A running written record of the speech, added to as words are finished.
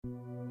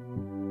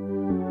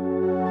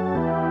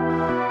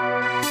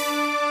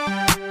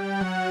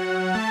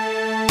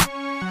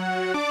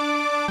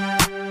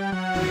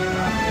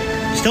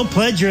Still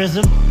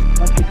plagiarism.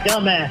 Bunch of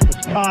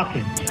dumbasses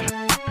talking.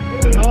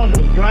 I'll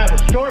just drive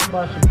a short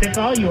bus and pick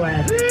all you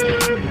asses.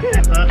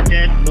 Fuck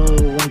that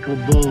bullwinkle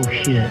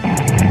bullshit.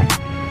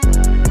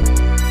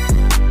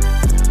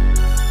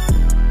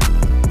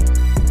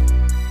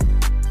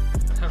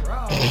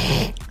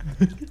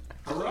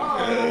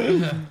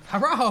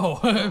 Hurrah!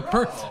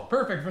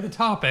 Perfect for the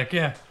topic,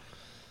 yeah.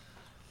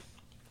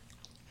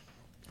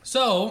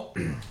 So,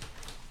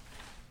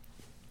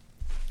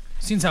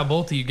 seems how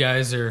both of you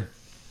guys are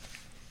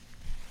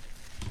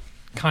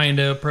kind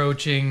of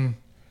approaching,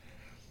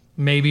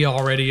 maybe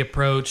already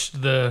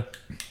approached the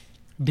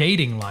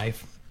dating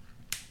life.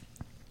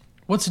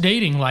 What's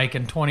dating like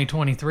in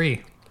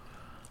 2023?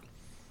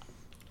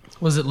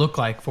 What does it look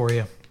like for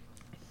you?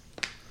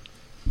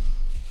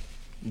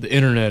 The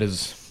internet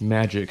is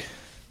magic.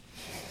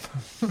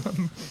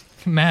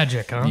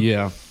 Magic, huh?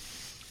 Yeah.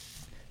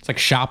 It's like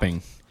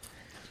shopping.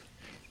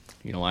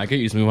 You don't like it,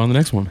 you just move on to the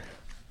next one.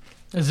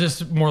 Is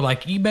this more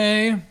like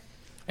eBay,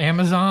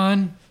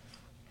 Amazon,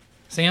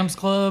 Sam's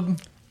Club?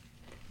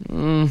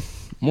 More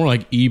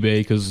like eBay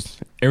because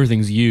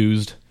everything's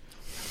used.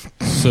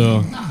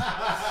 So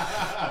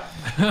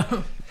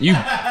you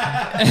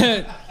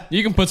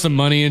you can put some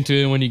money into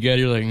it. When you get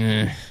it, you're like,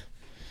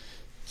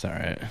 it's all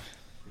right.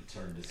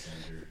 Return to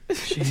sender.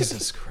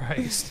 Jesus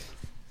Christ.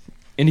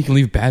 And you can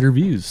leave bad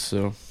reviews.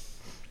 So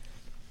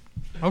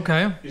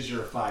Okay. Because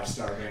you're a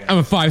 5-star man. I'm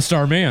a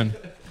 5-star man.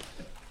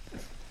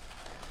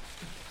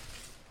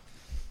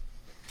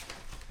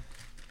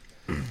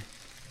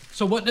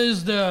 So what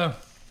does the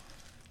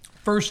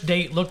first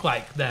date look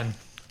like then?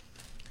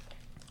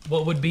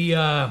 What would be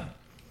a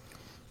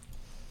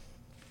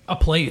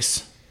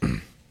place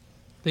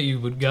that you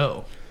would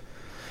go?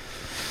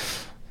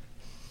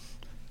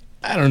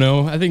 I don't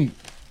know. I think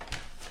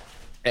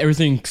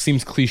everything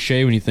seems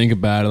cliche when you think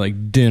about it,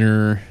 like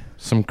dinner,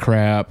 some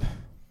crap.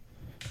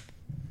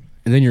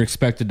 And then you're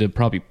expected to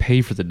probably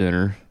pay for the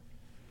dinner.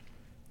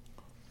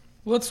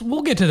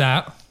 We'll get to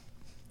that.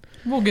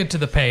 We'll get to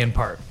the paying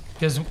part.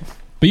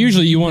 But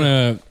usually you want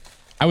to,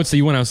 I would say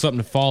you want to have something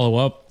to follow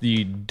up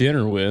the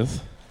dinner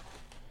with.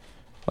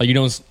 Like you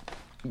don't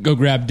go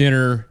grab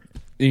dinner,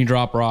 then you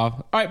drop her off.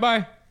 All right,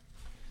 bye.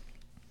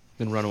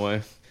 Then run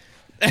away.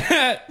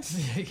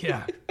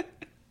 Yeah.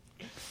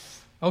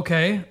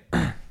 Okay.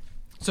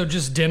 So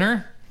just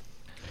dinner?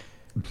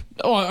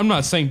 Oh, I'm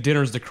not saying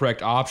dinner is the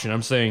correct option.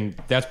 I'm saying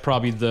that's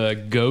probably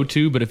the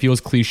go-to, but it feels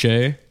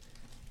cliche.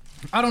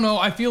 I don't know.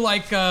 I feel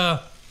like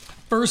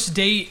first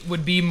date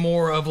would be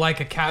more of like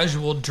a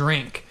casual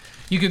drink.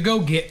 You could go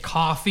get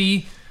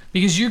coffee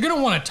because you're going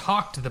to want to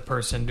talk to the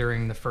person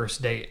during the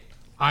first date,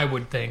 I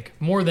would think,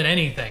 more than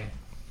anything.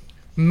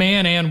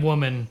 Man and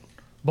woman,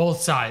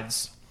 both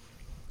sides.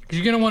 Because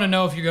you're going to want to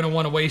know if you're going to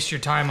want to waste your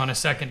time on a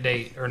second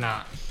date or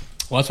not.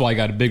 Well, that's why I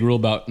got a big rule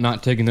about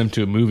not taking them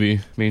to a movie.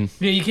 I mean,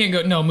 Yeah, you can't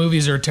go. No,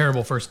 movies are a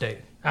terrible first date.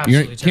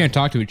 Absolutely you terrible. can't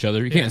talk to each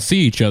other. You can't see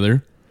each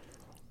other.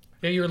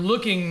 Yeah, you're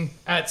looking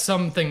at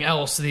something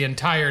else the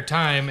entire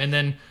time, and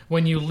then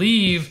when you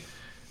leave,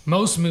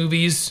 most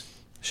movies,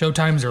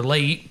 showtimes are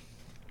late.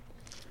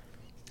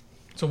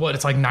 So what,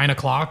 it's like 9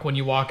 o'clock when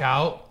you walk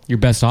out? Your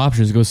best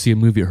option is to go see a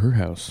movie at her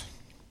house.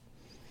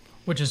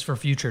 Which is for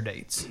future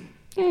dates.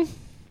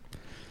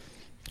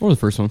 Or the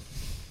first one.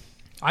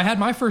 I had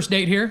my first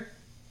date here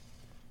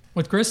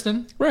with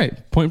Kristen.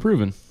 Right. Point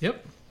proven.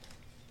 Yep.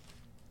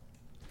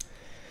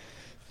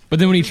 But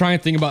then when you try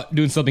and think about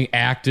doing something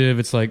active,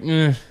 it's like,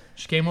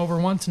 She came over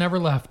once, never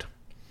left.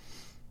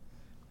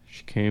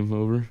 She came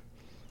over.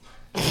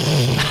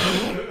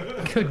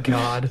 Good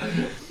God.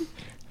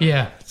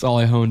 Yeah. That's all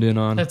I honed in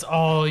on. That's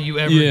all you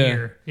ever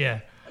hear. Yeah.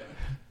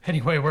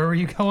 Anyway, where were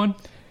you going?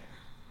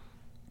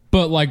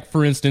 But like,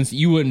 for instance,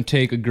 you wouldn't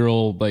take a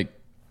girl like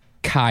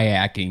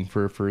kayaking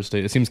for a first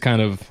date. It seems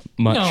kind of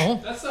much.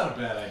 No. That's not a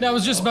bad idea. No, I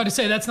was just about to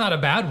say, that's not a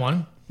bad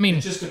one. I mean,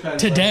 It just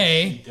depends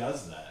today, whether she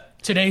does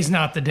that. today's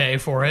not the day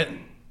for it.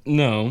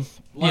 No.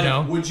 Like, You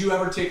know. would you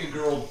ever take a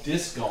girl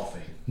disc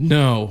golfing?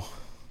 No.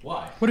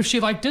 Why? What if she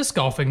liked disc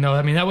golfing, though?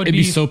 I mean, that would It'd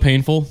be so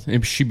painful.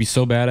 She'd be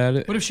so bad at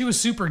it. What if she was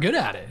super good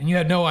at it and you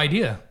had no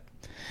idea?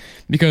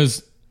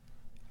 Because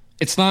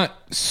it's not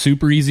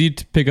super easy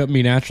to pick up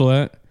me natural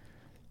at.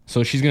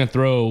 So she's going to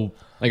throw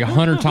like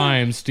 100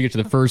 times to get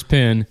to the first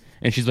pin.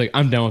 And she's like,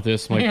 I'm done with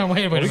this. I'm like, Hang on,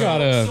 wait a minute. we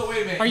gotta. So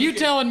wait a minute. Are you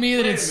telling me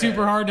that wait a it's super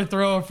minute. hard to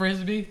throw a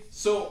frisbee?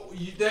 So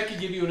that could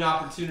give you an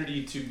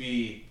opportunity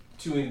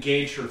to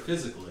engage her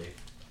physically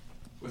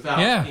without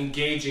Yeah.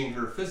 engaging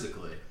her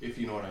physically, if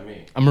you know what I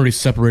mean. I'm already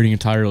separating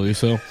entirely,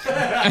 so.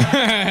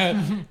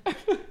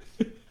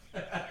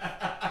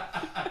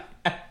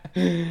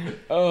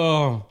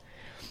 Oh.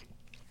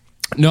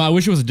 No, I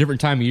wish it was a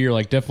different time of year.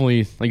 Like,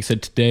 definitely, like you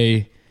said,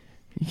 today,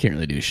 you can't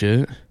really do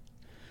shit.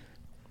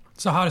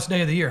 It's the hottest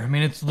day of the year. I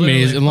mean, it's I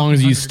literally mean, as long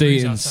as you 100 stay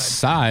degrees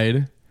outside.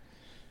 inside.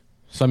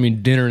 So, I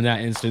mean, dinner in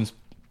that instance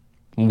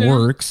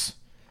works.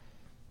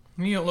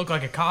 I mean, you don't look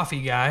like a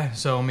coffee guy,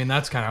 so I mean,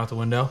 that's kind of out the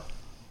window.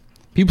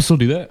 People still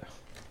do that.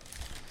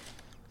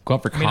 Go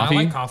out for I mean, coffee. I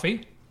like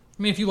coffee.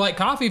 I mean, if you like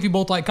coffee, if you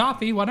both like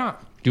coffee, why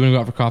not? Do you want to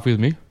go out for coffee with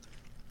me?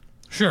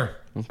 Sure.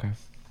 Okay.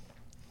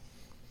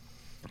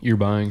 You're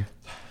buying.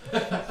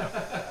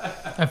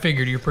 I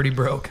figured you're pretty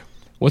broke.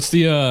 What's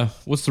the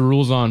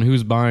rules on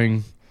who's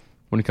buying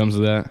when it comes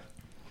to that?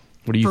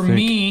 What do you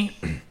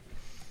think?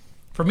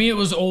 For me, it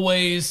was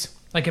always,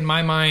 like in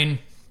my mind,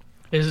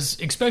 is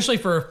especially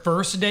for a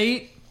first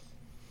date,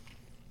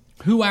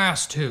 who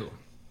asked who?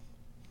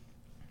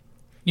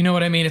 You know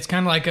what I mean? It's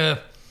kind of like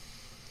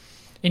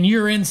in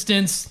your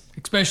instance,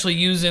 especially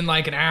using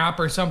like an app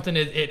or something,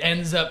 it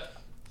ends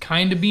up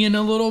kind of being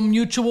a little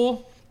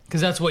mutual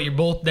because that's what you're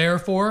both there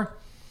for.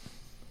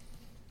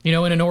 You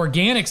know, in an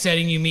organic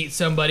setting, you meet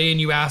somebody and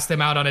you ask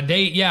them out on a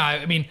date. Yeah,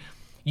 I mean,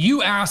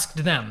 you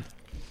asked them.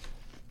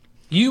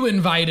 You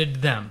invited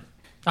them.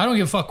 I don't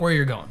give a fuck where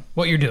you're going,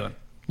 what you're doing.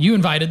 You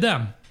invited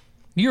them.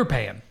 You're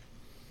paying.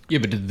 Yeah,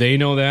 but did they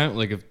know that?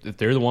 Like, if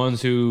they're the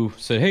ones who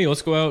said, hey,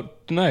 let's go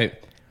out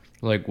tonight.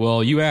 Like,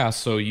 well, you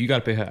asked, so you got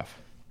to pay half.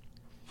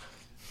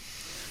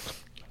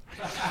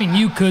 I mean,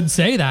 you could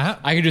say that.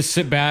 I could just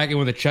sit back and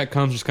when the check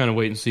comes, just kind of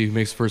wait and see who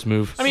makes the first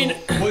move. I mean,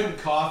 so wouldn't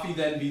coffee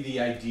then be the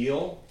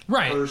ideal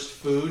first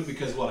food?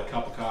 Because what, a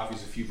cup of coffee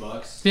is a few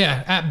bucks?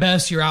 Yeah, at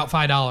best you're out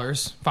 $5,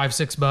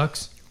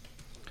 $5-6.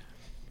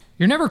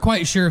 You're never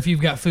quite sure if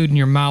you've got food in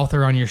your mouth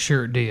or on your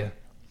shirt, do you?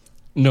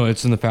 No,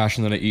 it's in the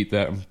fashion that I eat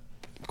that. I'm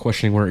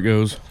questioning where it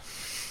goes.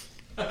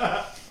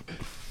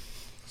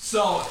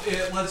 So,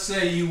 let's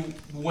say you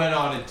went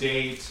on a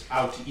date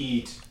out to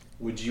eat.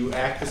 Would you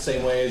act the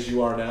same way as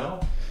you are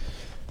now?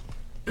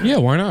 Yeah,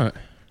 why not?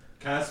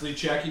 Constantly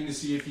checking to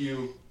see if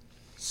you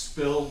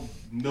spilled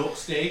milk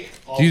steak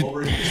all Do you-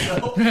 over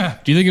yourself?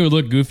 Do you think it would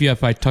look goofy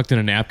if I tucked in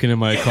a napkin in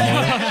my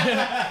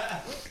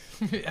collar?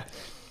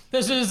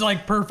 This is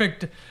like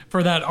perfect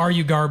for that Are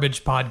You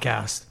Garbage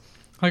podcast.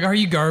 Like, are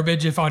you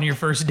garbage if on your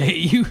first date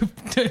you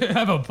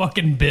have a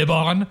fucking bib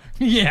on?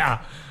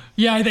 Yeah.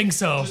 Yeah, I think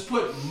so. Just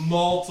put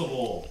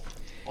multiple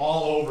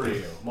all over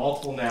you.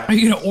 Multiple Are napkins.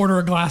 you going to order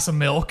a glass of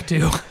milk,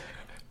 too?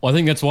 Well, I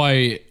think that's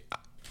why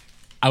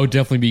I would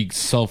definitely be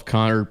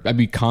I'd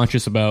be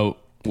conscious about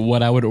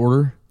what I would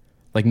order.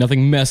 Like,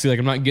 nothing messy. Like,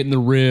 I'm not getting the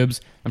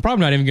ribs. I'm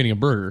probably not even getting a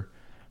burger.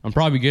 I'm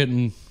probably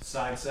getting,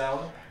 Side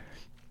salad?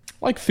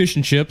 like, fish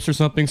and chips or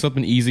something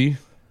easy.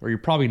 Or you're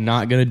probably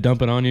not going to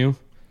dump it on you.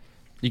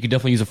 You could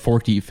definitely use a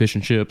fork to eat fish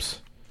and chips.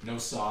 No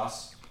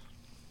sauce.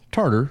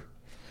 Tartar.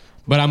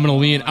 But I'm gonna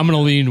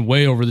lean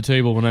way over the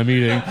table when I'm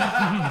eating.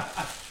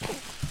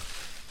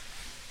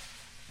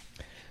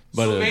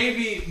 But So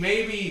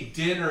maybe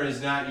dinner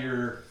is not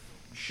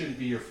shouldn't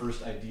be your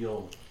first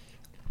ideal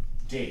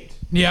date.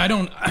 Yeah, I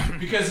don't...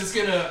 Because it's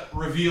gonna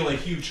reveal a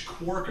huge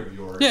quirk of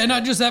yours. Yeah,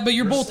 not just that, but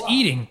you're both sloppy.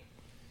 eating.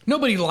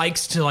 Nobody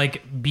likes to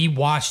like be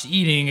watched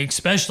eating,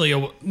 especially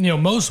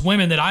most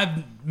women that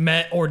I've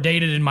met or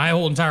dated in my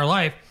whole entire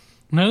life.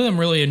 None of them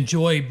really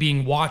enjoy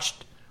being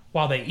watched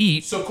while they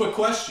eat. So quick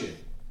question.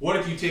 What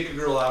if you take a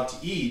girl out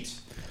to eat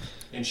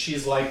and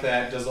she's like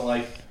that, doesn't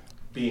like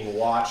being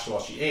watched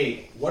while she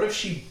ate? What if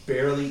she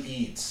barely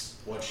eats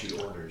what she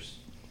orders?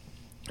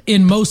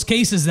 In most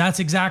cases, that's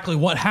exactly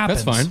what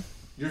happens. that's fine.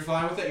 You're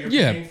fine with that? You're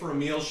Yeah. paying for a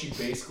meal she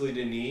basically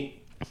didn't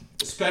eat?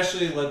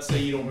 Especially, let's say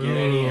you don't get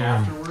any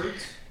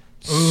afterwards.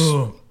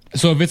 Ooh.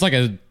 So if it's like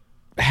a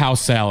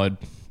house salad,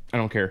 I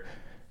don't care.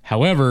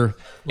 However,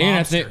 and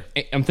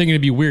I'm thinking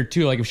it'd be weird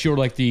too. Like if she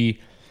ordered like the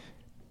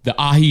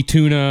ahi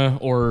tuna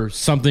or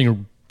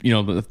something, the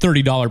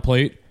 $30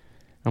 plate.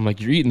 I'm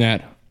like, you're eating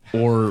that,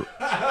 or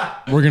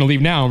we're gonna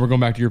leave now and we're going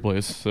back to your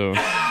place. So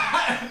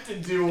To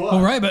do what?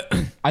 All right, but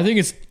I think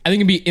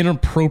it'd be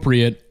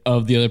inappropriate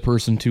of the other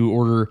person to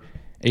order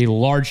a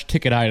large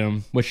ticket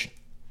item, which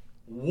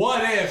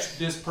What if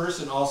this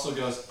person also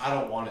goes, I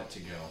don't want it to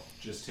go.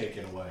 Just take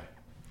it away.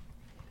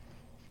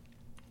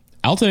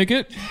 I'll take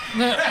it.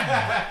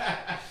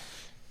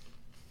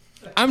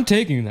 I'm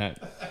taking that.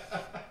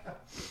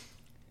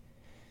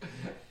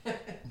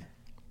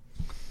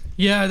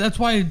 yeah, that's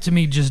why to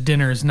me just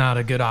dinner is not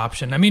a good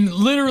option. I mean,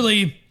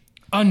 literally,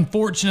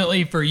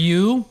 unfortunately for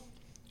you,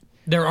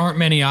 there aren't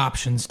many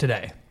options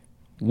today.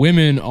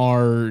 Women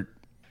are,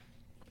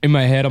 in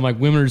my head, I'm like,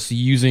 women are just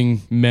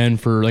using men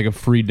for like a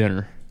free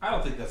dinner. I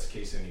don't think that's the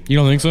case anymore. You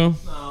don't think so?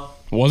 No.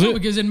 Was it?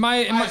 Because I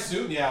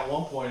assume, at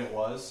one point it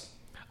was.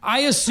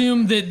 I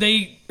assume that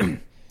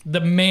the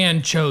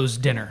man chose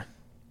dinner.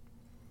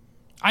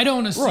 I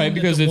don't assume Right,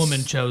 because that the it's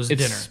woman chose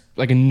it's dinner.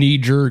 like a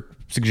knee-jerk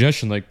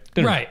suggestion, like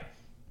dinner. Right.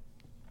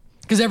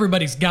 Because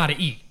everybody's got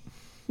to eat.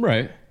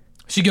 Right.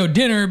 She go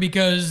dinner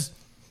because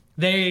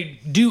they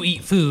do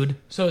eat food.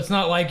 So it's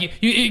not like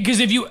because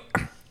if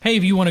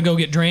you want to go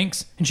get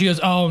drinks, and she goes,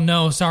 oh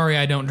no, sorry,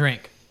 I don't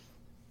drink.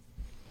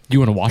 You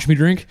want to watch me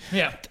drink?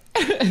 Yeah.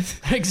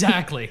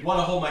 Exactly. Want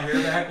to hold my hair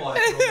back while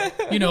I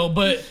throw it?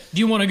 But do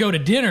you want to go to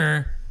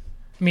dinner?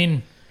 I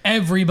mean,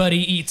 everybody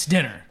eats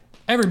dinner.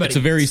 Everybody. It's a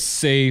very eats.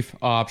 safe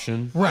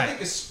option. I right.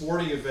 think a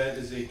sporting event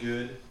is a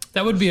good.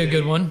 That would be a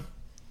good one.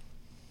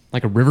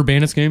 Like a River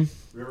Bandits game?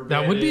 River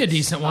That would be a Bandits,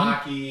 decent one.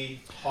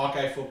 Hockey,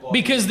 Hawkeye football.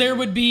 Because there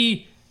would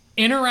be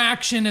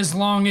interaction as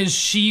long as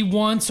she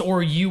wants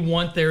or you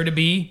want there to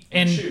be,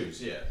 and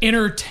choose, yeah.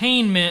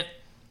 entertainment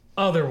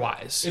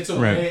otherwise. It's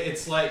okay. Right.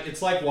 It's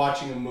like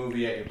watching a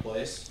movie at your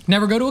place.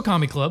 Never go to a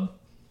comedy club.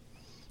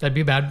 That'd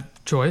be a bad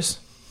choice.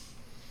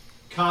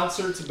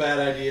 Concert's a bad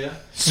idea.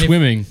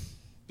 Swimming.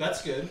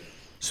 That's good.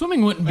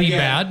 Swimming wouldn't be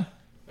bad.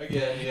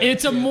 Again,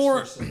 it's a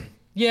more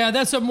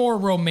that's a more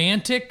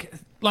romantic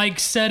like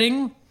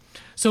setting.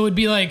 So it'd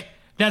be like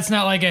that's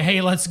not like a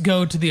hey, let's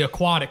go to the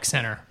aquatic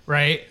center,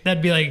 right?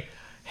 That'd be like,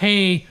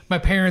 hey, my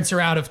parents are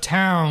out of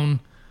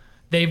town.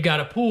 They've got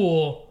a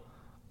pool.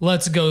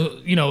 Let's go,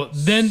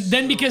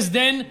 then because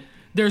then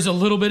there's a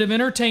little bit of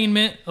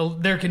entertainment.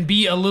 There can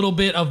be a little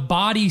bit of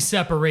body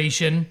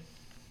separation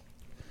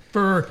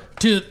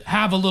to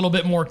have a little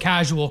bit more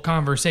casual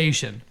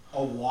conversation.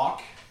 A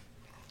walk.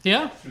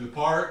 Yeah. Through the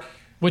park.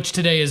 Which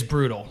today is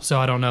brutal, so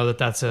I don't know that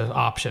that's an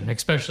option,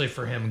 especially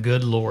for him.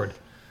 Good Lord.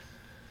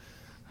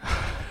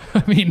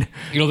 I mean...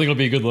 You don't think it'll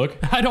be a good look?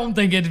 I don't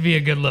think it'd be a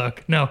good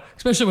look. No,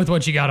 especially with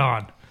what you got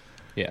on.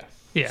 Yeah.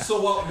 Yeah.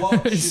 So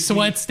what should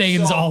sweat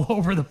stains all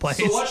over the place.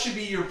 So what should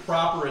be your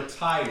proper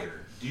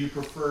attire? Do you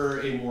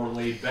prefer a more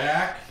laid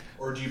back,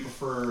 or do you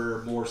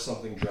prefer more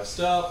something dressed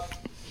up,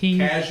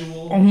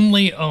 casual? He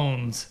only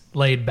owns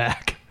laid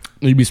back.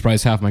 You'd be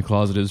surprised half my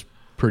closet is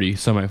pretty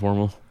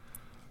semi-formal.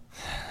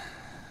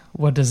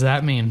 What does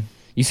that mean?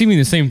 You see me in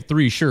the same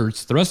 3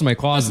 shirts. The rest of my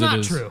closet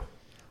is...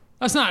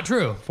 That's not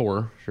true.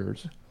 4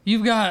 shirts.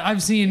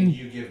 I've seen... And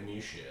you give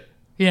me shit.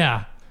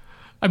 Yeah.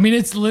 I mean,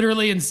 it's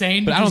literally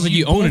insane. But I don't think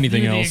you own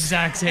anything else. The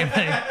exact same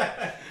thing.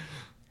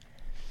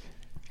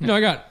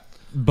 I got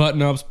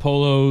button-ups,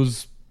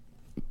 polos,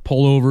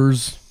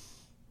 pullovers.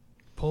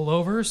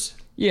 Pullovers?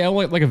 Yeah,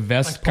 like a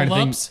vest like kind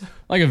of thing.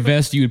 Like a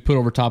vest you would put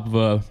over top of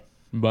a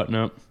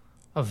button-up.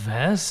 A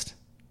vest?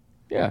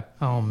 Yeah.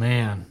 Oh,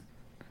 man.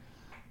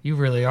 You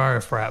really are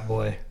a frat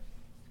boy.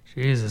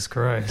 Jesus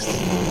Christ.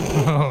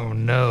 Oh,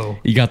 no.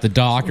 You got the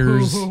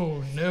Dockers.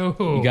 Oh, no.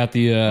 You got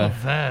the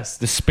vest.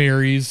 The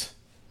Sperry's.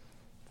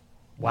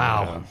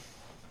 Wow.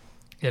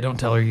 Yeah, don't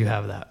tell her you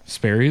have that.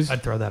 Sperry's?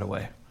 I'd throw that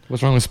away.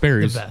 What's wrong with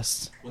Sperry's? The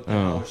vests. What the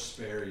hell are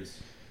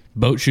Sperry's?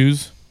 Boat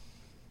shoes.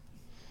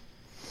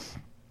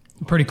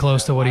 Pretty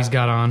close to what he's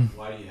got on.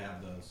 Why do you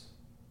have those?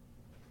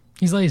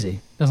 He's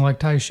lazy. Doesn't like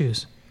to tie his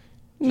shoes.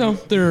 No,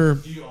 they're...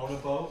 Do you own a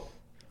boat?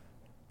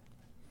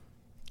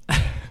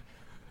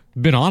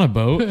 Been on a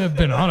boat. I've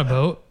been on a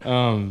boat.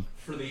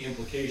 For the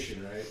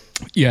implication, right?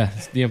 Yeah,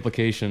 it's the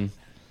implication.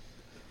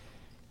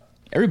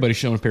 Everybody's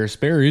showing a pair of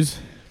Sperry's.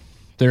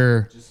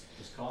 They're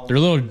a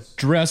little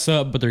dress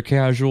up, but they're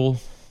casual.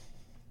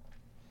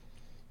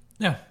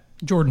 Yeah,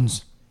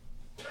 Jordans.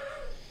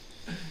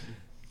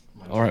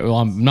 All right. Well,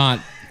 I'm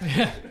not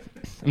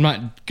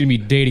gonna be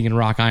dating in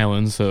Rock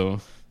Island, so.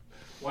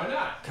 Why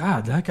not?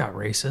 God, that got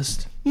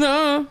racist.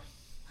 No.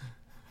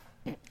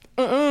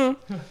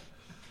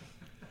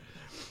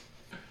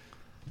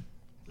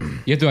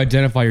 You have to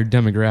identify your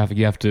demographic.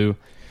 You have to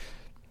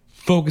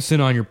focus in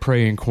on your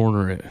prey and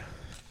corner it.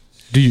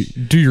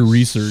 Do your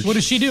research. What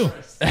does she do?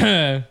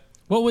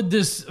 What would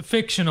this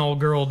fictional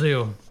girl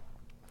do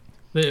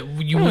that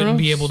you wouldn't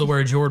be able to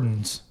wear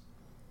Jordans?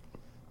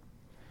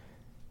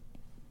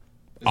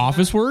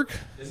 Office work?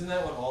 Isn't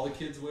that what all the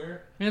kids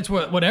wear? That's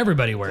what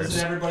everybody wears.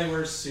 Doesn't everybody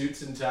wear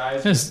suits and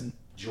ties? Yes.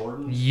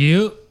 Jordans?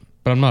 You.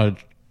 But I'm not a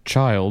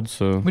child,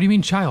 so. What do you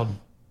mean, child?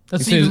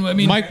 That's He says- even. I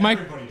mean, Mike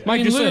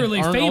just said, literally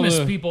aren't all famous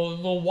the- people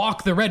will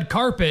walk the red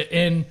carpet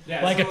in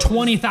like a so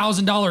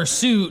 $20,000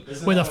 suit with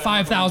a that what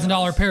everybody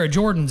 $5,000 pair of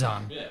Jordans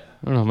on. Yeah.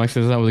 I don't know. Mike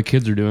says that's what the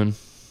kids are doing.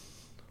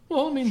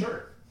 Well, I mean,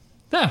 Sure.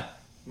 yeah,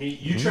 I mean,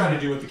 you try to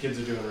do what the kids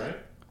are doing, right?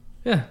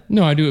 yeah.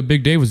 No, I do what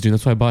Big Dave was doing.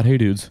 That's why I bought Hey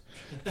Dudes.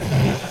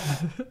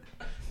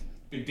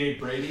 Big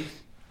Dave Brady.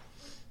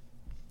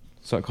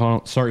 So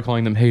started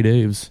calling them Hey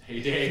Daves.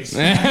 Hey Daves.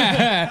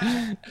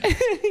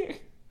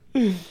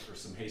 Or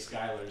some Hey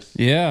Skylers.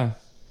 Yeah.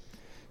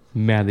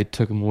 Mad they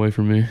took them away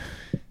from me.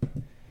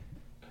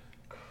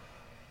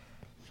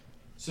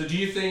 So do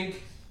you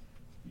think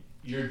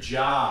your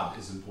job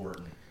is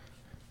important?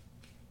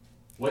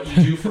 What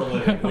you do for a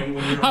living?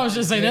 When you're I was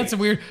just saying that's a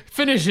weird.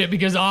 Finish it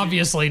because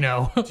obviously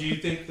no. Do you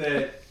think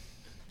that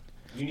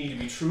you need to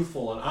be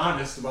truthful and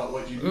honest about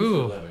what you do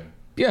Ooh. for a living?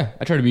 Yeah,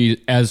 I try to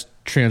be as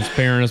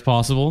transparent as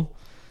possible.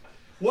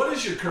 What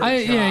is your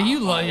current job? Yeah, you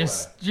by the way?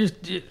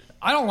 just.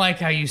 I don't like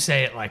how you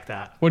say it like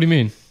that. What do you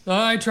mean?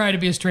 I try to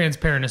be as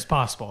transparent as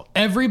possible.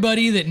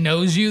 Everybody that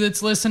knows you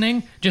that's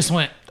listening just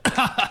went,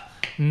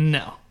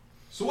 no.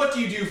 So what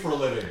do you do for a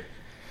living?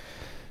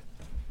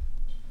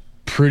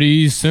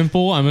 Pretty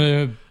simple.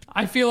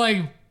 I feel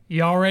like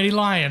you're already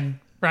lying,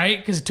 right?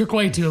 Because it took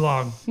way too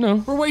long. No.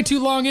 We're way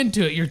too long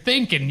into it. You're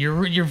thinking.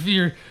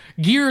 Your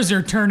gears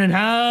are turning.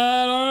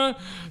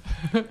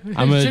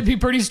 It should be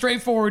pretty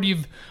straightforward.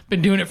 You've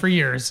been doing it for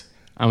years.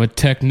 I'm a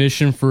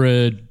technician for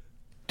a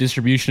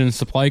distribution and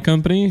supply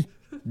company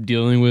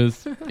dealing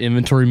with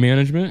inventory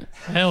management.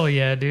 Hell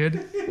yeah, dude.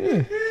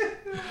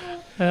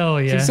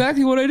 Hell yeah. That's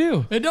exactly what I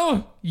do.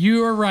 No,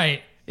 you are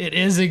right. It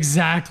is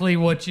exactly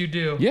what you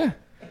do. Yeah.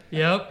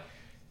 Yep.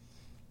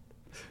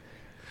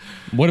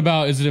 What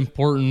about, is it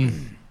important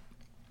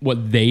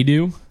what they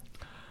do?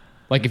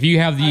 Like if you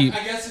have I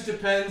guess it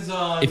depends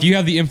on. if you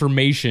have the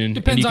information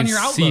Depends and you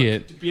on can your see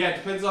outlook. it. Yeah, it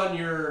depends on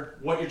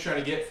what you're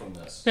trying to get from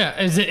this. Yeah,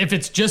 if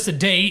it's just a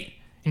date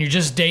and you're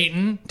just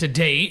dating to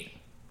date,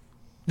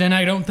 then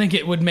I don't think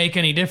it would make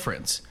any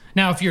difference.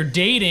 Now, if you're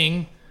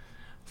dating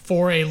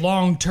for a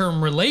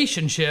long-term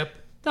relationship,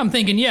 I'm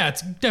thinking, yeah,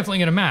 it's definitely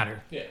going to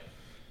matter. Yeah.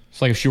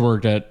 It's like if she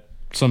worked at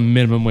some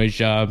minimum wage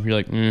job, you're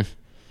like,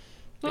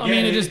 Well, I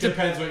mean, it just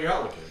depends what your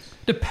outlook is.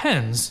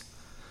 depends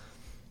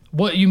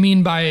what you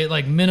mean by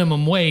like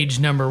minimum wage,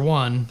 number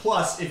one.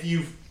 Plus, if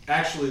you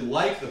actually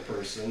like the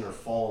person or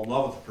fall in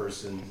love with the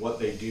person, what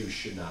they do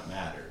should not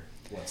matter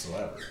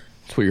whatsoever.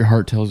 That's what your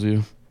heart tells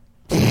you.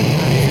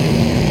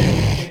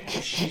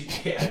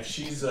 If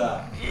she's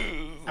I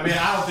mean,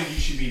 I don't think you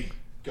should be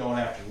going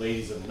after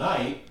ladies of the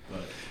night,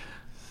 but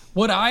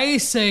What I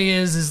say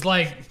is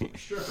like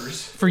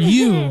strippers. for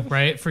you,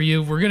 right? For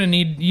you, you're gonna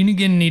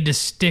need to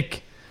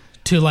stick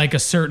to like a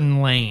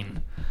certain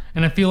lane,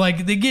 and I feel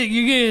like you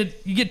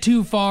get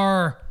too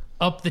far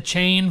up the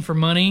chain for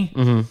money.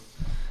 Mm-hmm.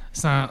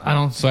 It's not. I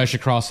don't. So I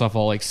should cross off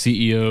all like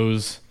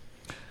CEOs.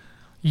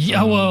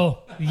 Yeah.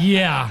 Well.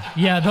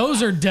 Yeah.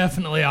 Those are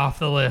definitely off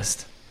the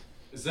list.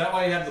 Is that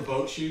why you have the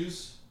boat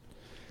shoes?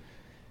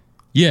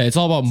 Yeah, it's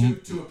all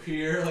about To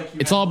appear like you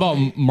it's have all about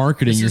money?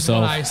 marketing This is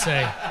yourself. what I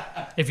say.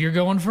 If you're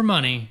going for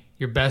money,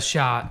 your best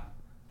shot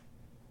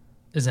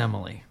is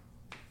Emily.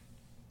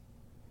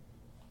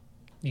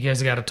 You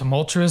guys got a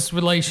tumultuous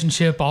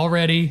relationship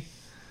already.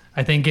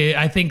 I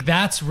think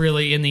that's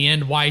really in the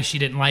end why she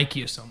didn't like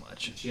you so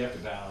much. But you have to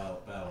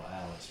battle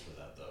Alex for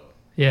that, though.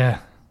 Yeah.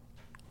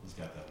 He's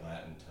got that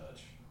Latin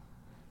touch.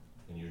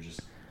 And you're just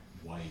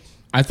white.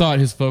 I thought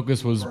his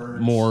focus was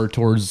Birds. more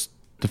towards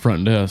the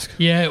front desk.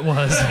 Yeah, it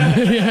was.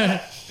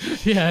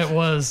 yeah, it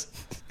was.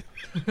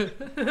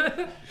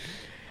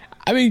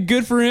 I mean,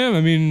 good for him.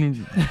 I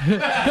mean,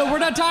 No, we're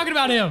not talking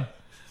about him.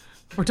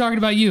 We're talking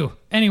about you.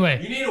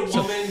 Anyway. You need a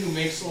woman who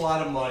makes a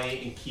lot of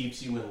money and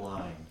keeps you in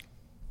line.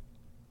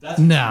 That's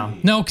what you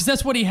need. No, because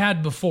that's what he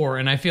had before,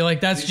 and I feel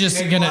like that's Did just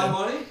she make gonna. a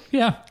lot of money?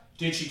 Yeah,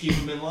 Did she keep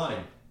him in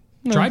line?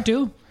 tried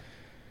to.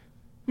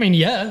 I mean,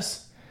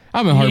 yes.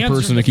 I'm a He hard answers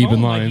person the to keep in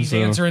phone line. Like he's So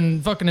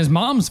answering fucking his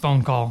mom's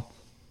phone call.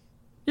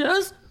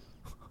 Yes.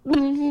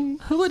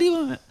 What do you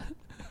want?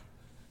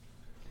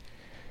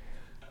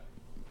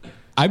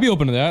 I'd be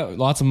open to that.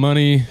 Lots of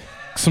money,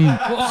 some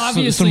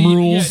Obviously, some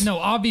rules. Yeah, no,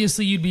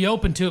 obviously you'd be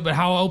open to it, but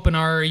how open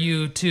are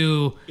you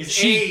to?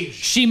 It's age.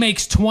 She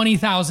makes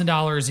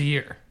 $20,000 a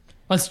year.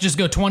 Let's just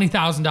go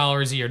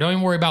 $20,000 a year. Don't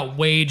even worry about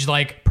wage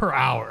like per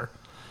hour.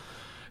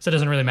 So it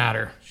doesn't really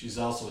matter. She's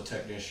also a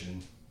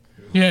technician.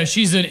 Yeah,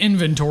 she's an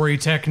inventory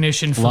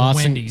technician for Lots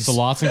Wendy's. so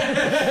lots of,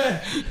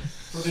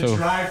 For the So-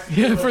 drive.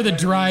 Yeah, for the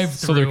drive.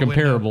 so they're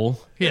comparable.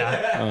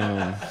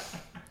 Yeah,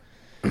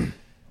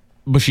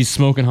 But she's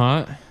smoking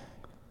hot.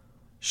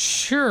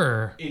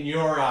 sure. In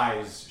your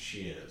eyes,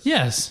 she is.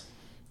 Yes.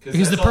 Because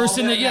Because the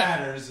person that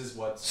matters is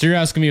what's. So you're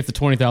asking me if the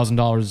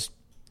 $20,000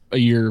 a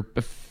year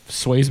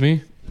sways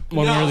me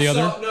one way or the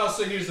other?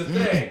 So here's the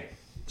thing.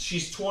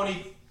 She's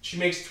 20. She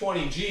makes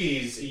 20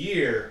 G's a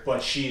year,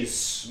 but she is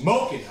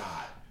smoking hot.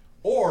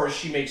 Or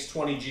she makes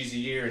 20 G's a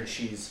year and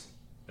she's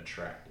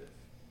attractive.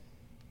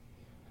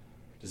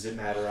 Does it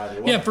matter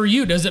either way? Yeah, for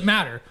you, does it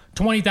matter?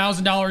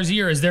 $20,000 a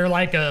year, is there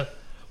like a,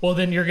 well,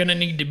 then you're going to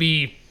need to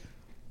be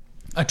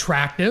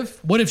attractive?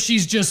 What if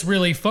she's just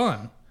really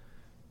fun?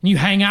 You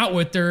hang out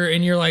with her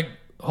and you're like,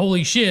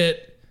 holy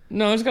shit.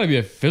 No, there's got to be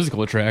a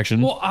physical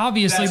attraction. Well,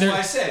 obviously, That's there. what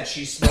I said.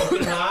 She's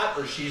smoking hot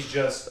or she's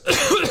just.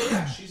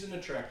 Yeah, she's an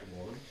attractive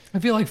woman. I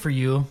feel like for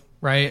you,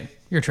 right?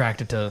 You're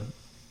attracted to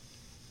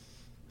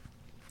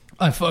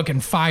a fucking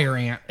fire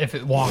ant if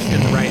it walked in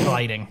the right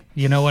lighting.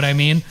 You know what I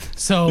mean?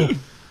 So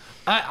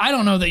I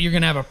don't know that you're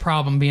going to have a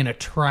problem being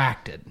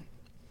attracted.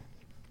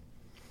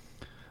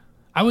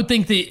 I would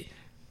think that,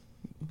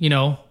 you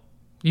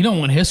don't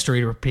want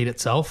history to repeat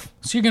itself.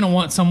 So you're going to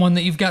want someone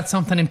that you've got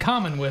something in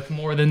common with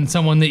more than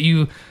someone that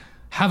you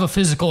have a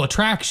physical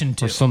attraction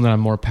to. Or something that I'm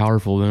more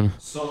powerful than.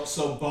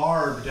 So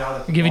Barb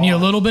down at the Giving you a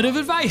bar- little bit of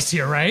advice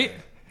here, right?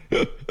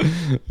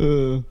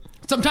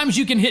 Sometimes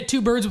you can hit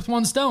two birds with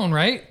one stone,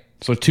 right?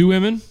 So 2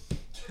 women?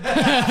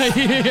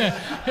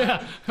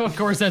 yeah. Of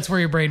course, that's where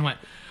your brain went.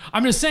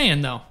 I'm just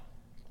saying, though.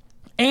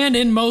 And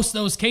in most of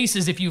those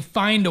cases, if you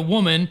find a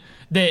woman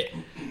that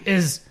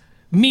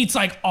meets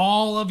like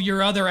all of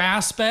your other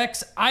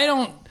aspects, I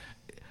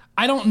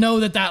don't know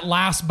that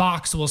last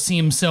box will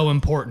seem so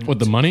important. With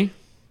the money?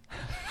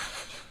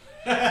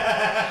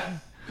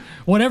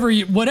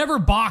 Whatever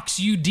box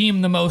you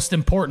deem the most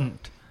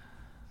important.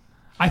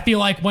 I feel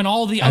like when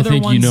all the I other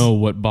think ones, you know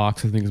what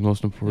box I think is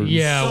most important.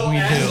 Yeah, So we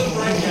as do. of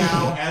right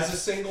now, as a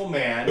single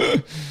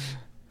man,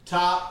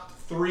 top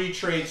 3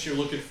 traits you're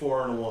looking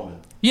for in a woman.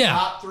 Yeah.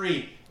 Top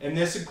 3. And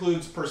this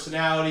includes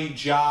personality,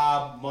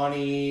 job,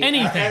 money,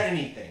 Anything.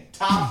 anything.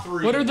 Top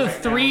 3. What are the right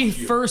now 3 with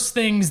you. first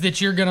things that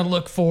you're going to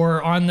look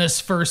for on this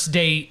first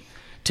date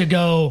to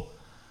go,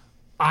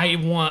 I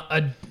want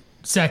a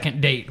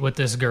second date with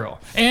this girl?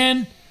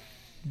 And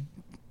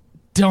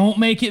Don't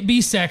make it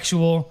be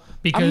sexual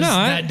because I'm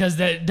not.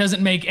 that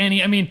doesn't make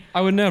any. I mean,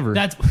 I would never.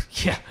 that's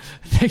yeah.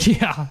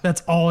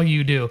 That's all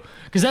you do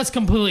because that's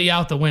completely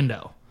out the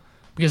window.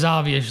 Because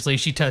obviously,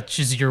 she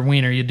touches your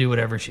wiener, you do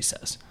whatever she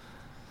says.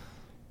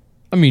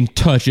 I mean,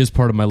 touch is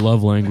part of my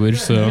love language,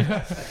 so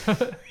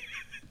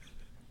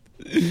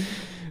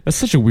that's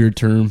such a weird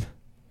term.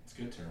 It's a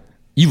good term.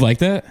 You like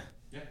that?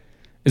 Yeah.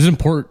 Is it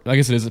important? I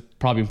guess it is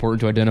probably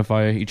important to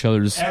identify each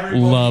other's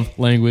Everybody- love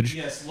language.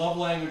 Yes, love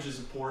language is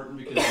important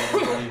because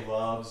everybody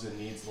loves and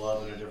needs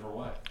love in a different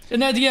way.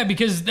 And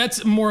because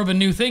that's more of a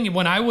new thing.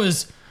 When I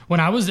was,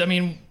 I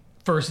mean,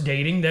 first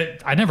dating,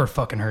 that I never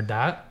fucking heard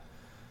that.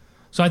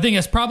 So I think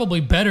it's probably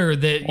better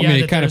that. I mean, that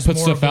it kind of there's puts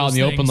more stuff out in the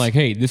those open, things. like,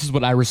 hey, this is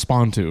what I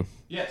respond to,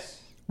 Yes.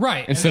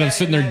 Right. instead of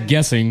sitting there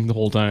guessing the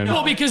whole time.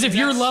 Well, because if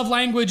your love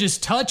language is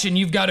touch and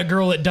you've got a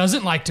girl that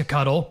doesn't like to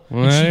cuddle,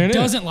 Well, and that ain't she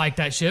it. doesn't like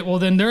that shit, well,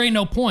 then there ain't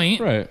no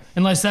point. Right.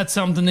 Unless that's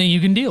something that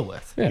you can deal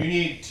with. Yeah. You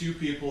need two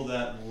people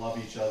that love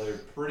each other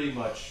pretty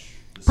much.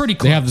 Pretty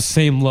close. They have the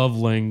same love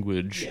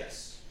language.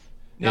 Yes.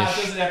 Now, it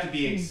doesn't have to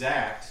be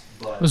exact,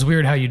 but. It was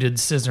weird how you did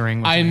scissoring.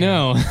 With I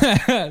your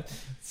hand. know.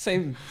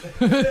 Same.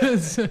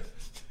 So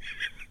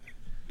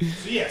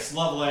yes,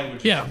 love language.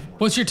 is Yeah. important.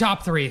 What's your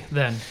top 3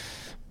 then?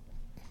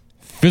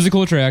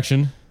 Physical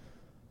attraction.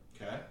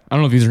 Okay. I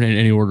don't know if these are in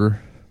any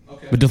order,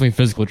 Okay. but definitely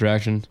physical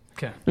attraction.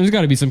 Okay. There's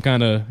got to be some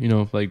kind of,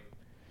 like,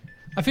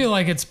 I feel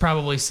like it's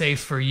probably safe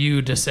for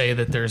you to say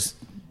that there's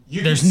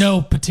You there's can-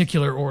 no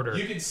particular order.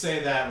 You can say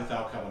that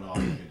without coming off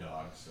like a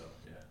dog. So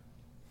yeah,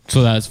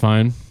 so that's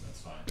fine. that's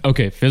fine.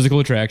 Okay,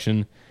 physical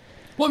attraction.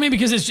 Well, I mean,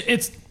 because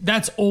it's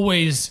that's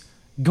always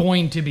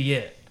going to be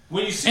it.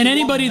 When you see And a woman,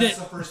 anybody that's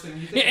that- the first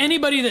thing you think.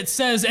 Anybody that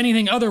says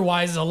anything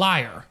otherwise is a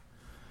liar.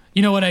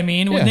 You know what I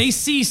mean? When Yeah. they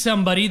see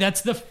somebody,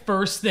 that's the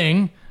first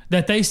thing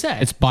that they say.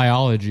 It's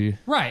biology.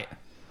 right.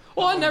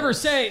 Well, I never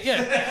say,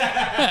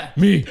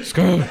 Me,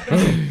 Scott.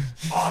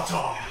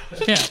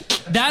 yeah.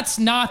 That's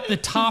not the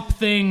top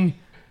thing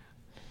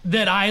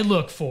that I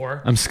look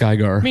for. I'm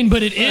Skygar. I mean,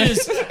 but it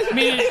is.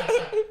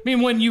 I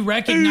mean, when you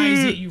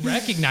recognize it, you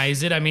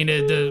recognize it. I mean,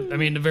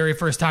 the very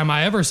first time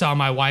I ever saw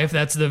my wife,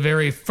 that's the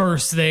very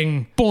first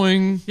thing.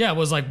 Boing. Yeah, it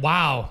was like,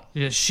 wow,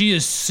 yeah, she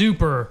is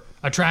super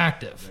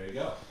attractive. There you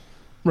go.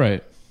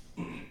 Right.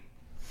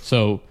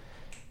 So,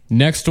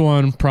 next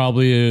one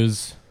probably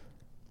is.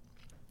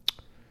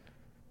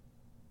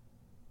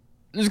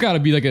 There's got to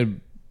be like a.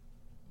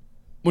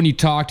 When you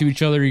talk to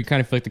each other, you kind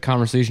of feel like the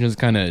conversation is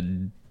kind of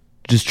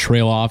just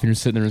trail off and you're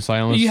sitting there in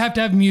silence. You have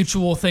to have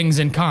mutual things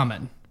in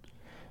common.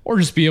 Or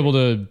just be able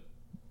to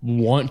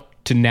want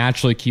to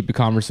naturally keep the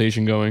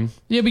conversation going.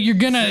 Yeah, but you're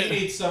So gonna you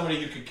need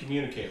somebody who can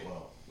communicate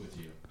well with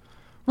you.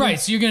 right.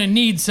 So you're gonna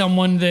need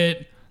someone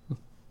that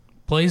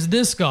plays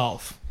disc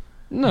golf,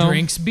 No.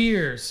 drinks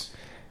beers,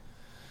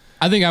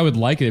 I think I would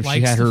like it if she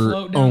likes had to her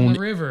float down own the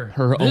river.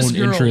 her This own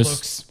girl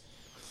interests. looks,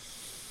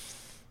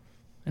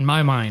 in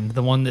my mind,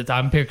 the one that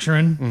I'm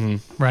picturing,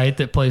 Mm-hmm. right?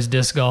 That plays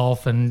disc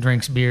golf and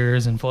drinks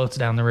beers and floats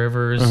down the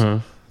rivers. Uh-huh.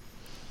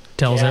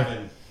 Tells it.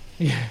 Gavin,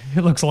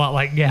 It looks a lot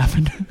like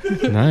Gavin.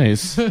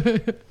 Nice.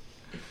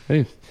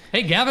 Hey,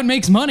 Hey, Gavin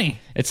makes money.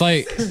 it's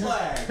like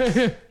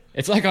flags.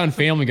 it's like on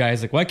Family Guy.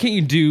 It's like, why can't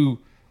you do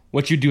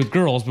what you do with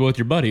girls but with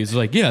your buddies? It's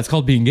like, yeah, it's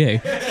called being gay.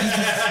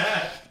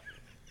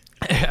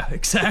 Yeah,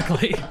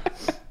 exactly. So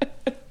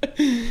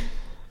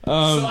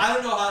I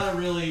don't know how to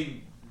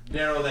really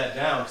narrow that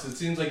down because it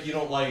seems like you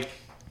don't like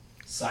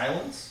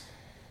silence.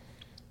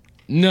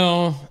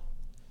 No,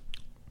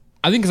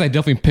 I think because I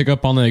definitely pick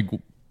up on like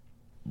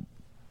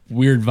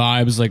weird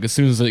vibes. Like as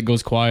soon as it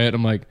goes quiet,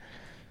 I'm like,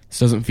 this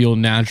doesn't feel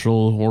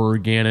natural or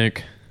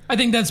organic. I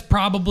think that's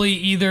probably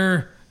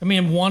either, I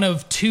mean, one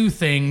of two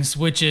things,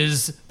 which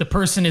is the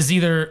person is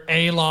either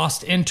A,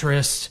 lost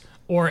interest,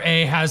 or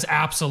A, has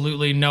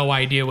absolutely no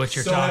idea what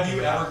you're So talking have you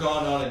about. ever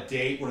gone on a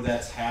date where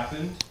that's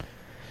happened?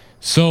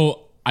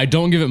 So I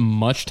don't give it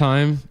much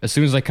time. As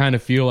soon as I kind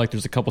of feel like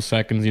there's a couple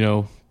seconds,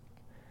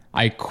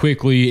 I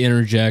quickly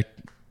interject.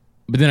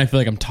 But then I feel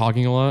like I'm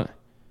talking a lot,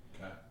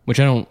 Okay. which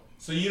I don't.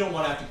 So you don't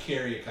want to have to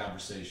carry a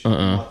conversation. You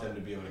want them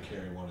to be able to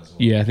carry one as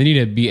well. Yeah, they need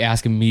to be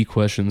asking me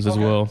questions as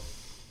Okay. well.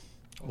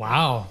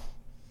 Wow.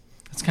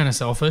 That's kind of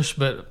selfish,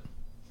 but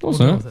we'll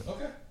Also, go with it.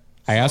 Okay.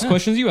 I ask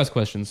questions, you ask So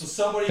questions.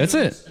 somebody That's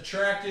who's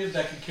attractive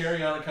that can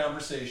carry on a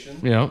conversation.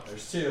 Yeah.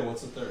 There's two.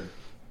 What's the third?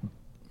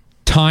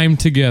 Time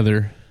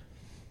together.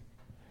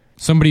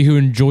 Somebody who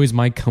enjoys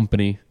my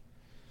company.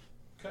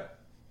 Okay.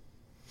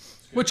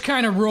 Which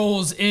kind of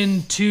rolls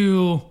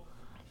into,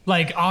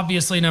 like,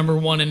 obviously number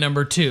one and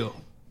number two.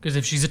 Because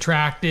if she's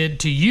attracted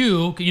to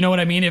you, you know what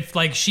I mean? If,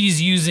 like,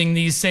 she's using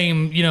these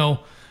same,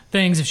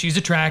 things, if she's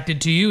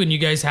attracted to you and you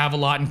guys have a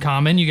lot in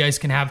common, you guys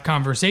can have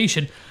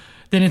conversation,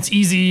 then it's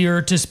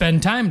easier to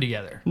spend time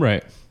together.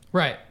 Right.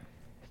 Right.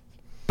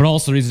 But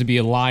also there needs to be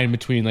a line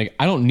between, like,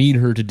 I don't need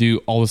her to do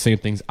all the same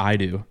things I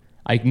do.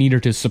 I need her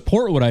to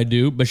support what I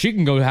do, but she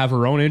can go have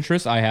her own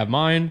interests. I have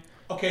mine.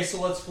 Okay,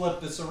 so let's flip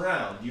this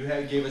around. You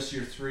gave us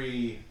your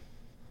three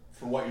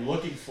for what you're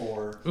looking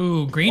for.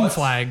 Ooh, green What's-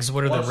 flags.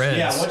 What are the what's- reds?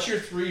 Yeah, what's your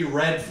three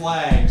red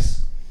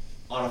flags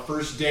on a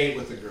first date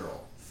with a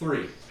girl?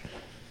 3.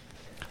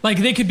 Like,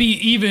 they could be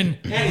even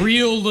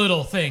real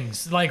little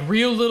things. Like,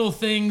 real little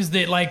things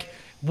that, like,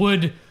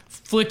 would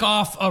flick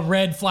off a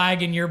red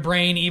flag in your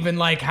brain, even,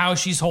 like, how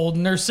she's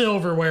holding her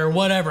silverware,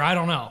 whatever. I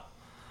don't know.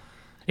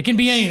 It can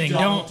be anything.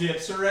 Double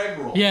dips her egg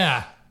roll.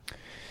 Yeah.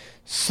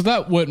 So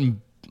that wouldn't,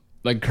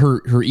 like,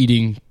 her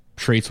eating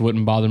traits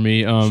wouldn't bother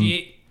me.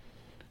 She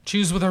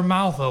chews with her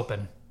mouth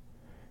open.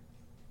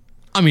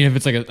 I mean, if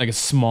it's like a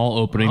small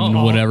opening,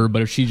 whatever.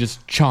 But if she's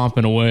just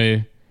chomping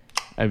away,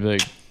 I'd be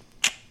like,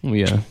 oh,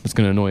 yeah, that's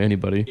gonna annoy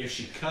anybody. If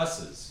she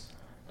cusses,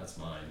 that's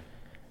mine.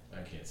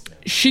 I can't stand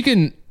it. She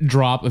can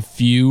drop a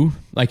few,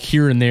 like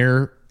here and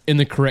there, in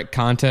the correct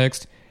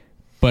context.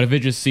 But if it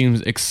just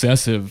seems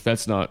excessive,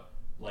 that's not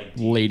Like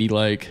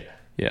ladylike.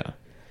 Yeah.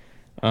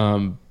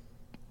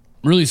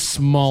 Really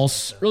small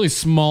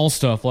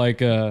stuff,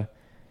 like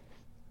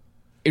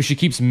if she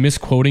keeps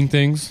misquoting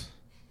things.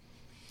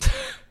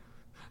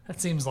 That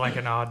seems like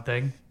an odd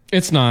thing.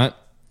 It's not.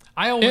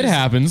 It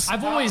happens.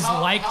 I've always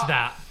liked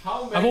that.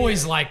 I've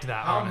always liked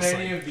that, How honestly.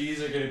 many of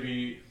these are going to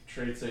be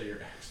traits that your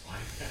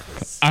ex-wife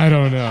has? I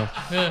don't know.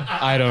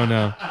 I don't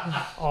know.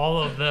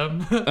 All of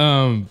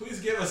them. Please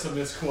give us a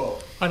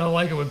misquote. I don't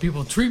like it when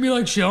people treat me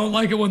like shit. I don't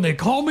like it when they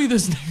call me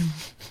this name.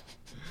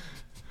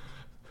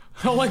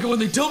 I don't like it when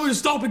they tell me to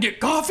stop and get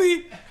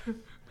coffee.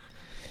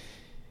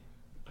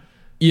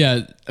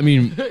 Yeah, I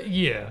mean,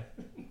 Yeah.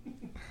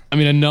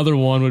 another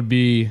one would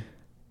be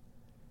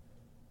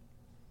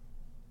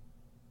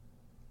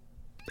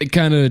they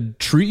kind of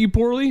treat you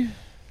poorly,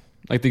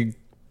 like they.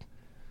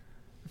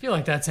 I feel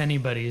like that's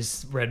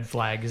anybody's red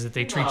flag is that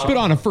they treat you. But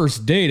on a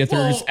first date, if they're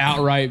Well- just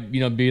outright,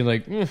 being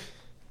like,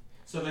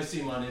 So they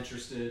seem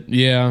uninterested.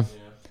 yeah,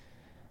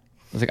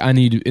 it's like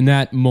in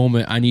that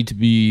moment, I need to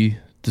be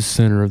the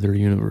center of their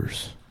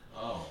universe.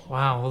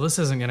 Wow, well, this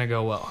isn't going to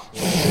go well.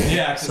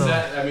 Yeah, because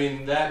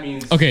that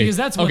means... Okay, Because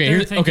that's what okay, they're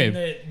here's, thinking okay.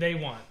 that they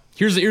want.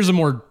 Here's a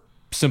more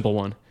simple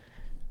one.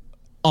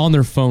 On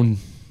their phone,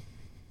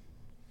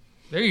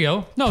 There you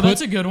go. No, that's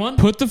a good one.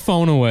 put the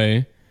phone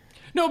away.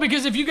 No,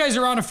 because if you guys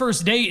are on a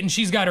first date and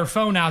she's got her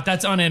phone out,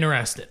 that's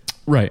uninterested.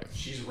 Right.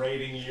 She's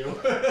rating you.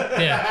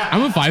 Yeah.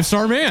 I'm a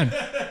 5-star man.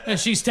 And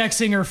she's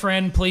texting her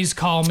friend, please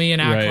call me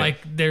and act Right. like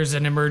there's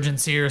an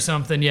emergency or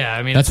something. Yeah,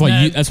 I mean, That's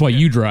why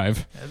you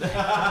drive.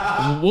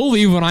 We'll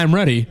leave when I'm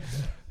ready.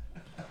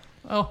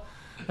 Oh,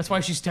 that's why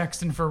she's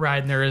texting for a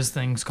ride and there is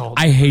things called.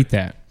 I hate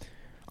that.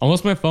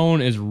 Unless my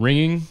phone is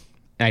ringing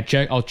and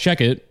I'll check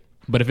it,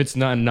 but if it's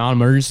not a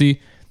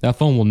non-emergency, that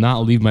phone will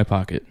not leave my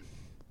pocket.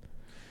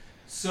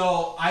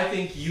 So I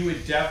think you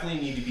would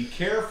definitely need to be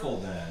careful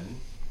then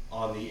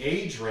on the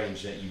age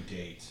range that you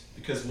date.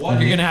 Because what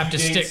You're if going to have you to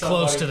date stick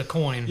close somebody- to the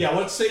coin. Yeah,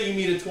 let's say you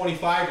meet a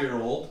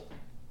 25-year-old.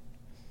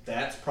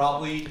 That's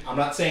probably... I'm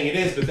not saying it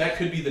is, but that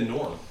could be the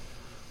norm.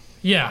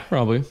 Yeah.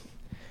 Probably.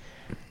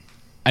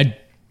 I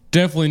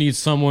definitely need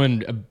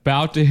someone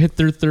about to hit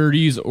their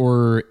 30s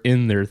or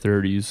in their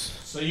 30s.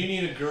 So you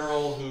need a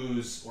girl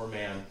who's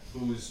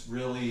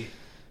really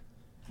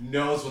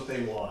knows what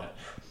they want.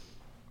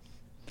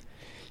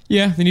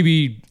 Yeah, they need to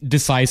be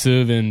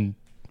decisive and,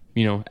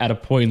 at a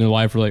point in their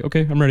life where like,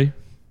 okay, I'm ready.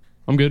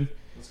 I'm good.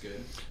 That's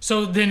good.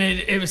 So then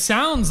it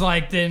sounds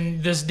like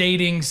then this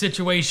dating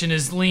situation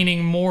is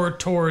leaning more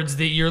towards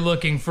that you're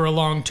looking for a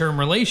long-term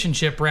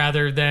relationship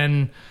rather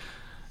than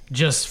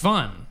just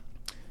fun.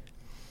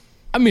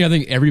 I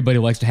think everybody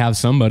likes to have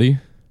somebody.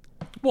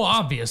 Well,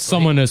 obviously.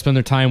 Someone to spend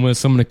their time with,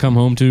 someone to come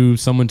home to,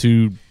 someone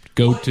to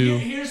go Well, to.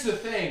 here's the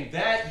thing.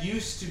 That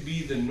used to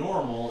be the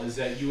normal, is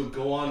that you would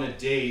go on a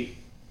date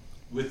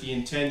with the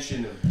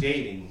intention of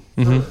dating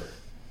further.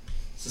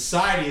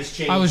 Society has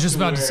changed. I was just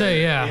about to where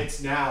say, yeah.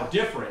 It's now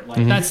different.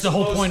 Like That's you're the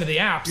whole supposed- point of the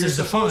apps You're is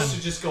the fun. supposed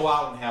to just go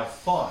out and have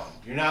fun.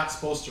 You're not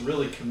supposed to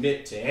really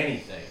commit to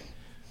anything.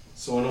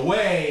 So in a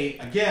way,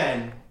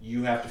 again,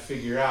 you have to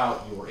figure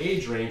out your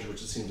age range,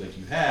 which it seems like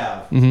you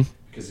have.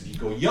 Because if you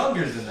go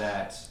younger than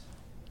that,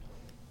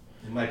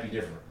 it might be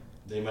different.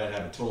 They might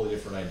have a totally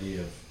different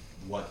idea of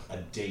what a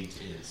date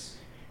is.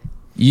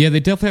 Yeah, they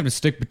definitely have to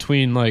stick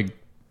between like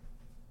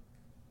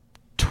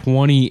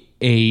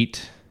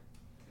 28.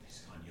 He's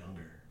gone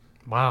younger.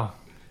 Wow.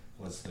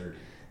 What's 30?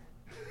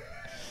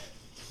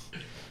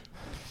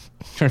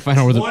 Trying to find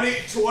out where the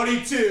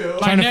 22.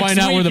 Trying to Next find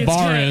out where week the it's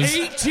bar to is.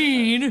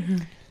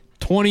 18.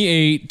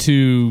 28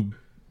 to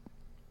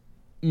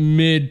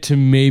mid to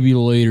maybe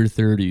later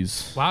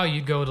 30s. Wow,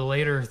 you'd go to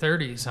later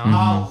 30s, huh?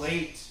 How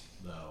late,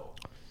 though?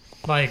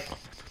 Like,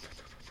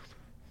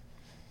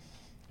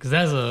 because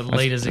that's as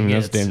late as it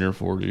gets. That's damn near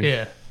 40.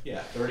 Yeah. Yeah,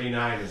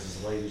 39 is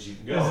as late as you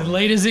can go. As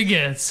late as it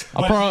gets.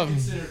 I'll But do prob- you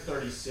consider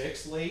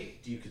 36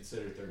 late? Do you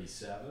consider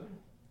 37?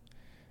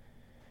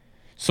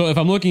 So if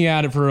I'm looking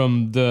at it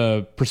from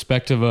the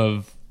perspective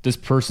of this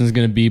person is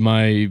going to be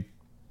my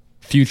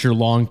future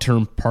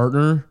long-term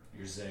partner,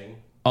 You're saying?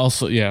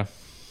 also, yeah.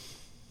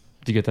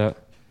 Do you get that?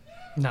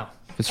 No.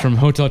 It's from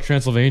Hotel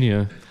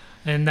Transylvania.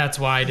 And that's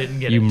why I didn't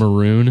get You it.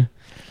 maroon.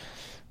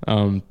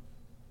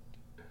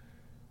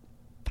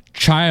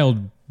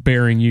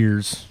 Childbearing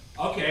years.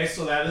 Okay,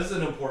 so that is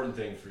an important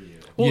thing for you.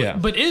 Well, Yeah.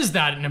 But is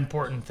that an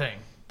important thing?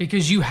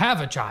 Because you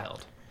have a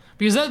child.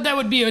 Because that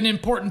would be an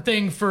important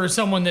thing for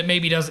someone that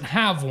maybe doesn't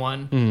have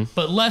one,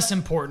 but less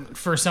important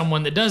for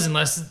someone that does,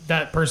 unless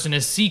that person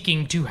is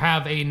seeking to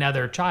have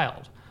another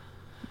child.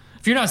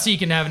 If you're not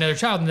seeking to have another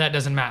child, then that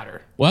doesn't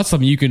matter. Well, that's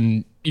something you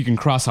can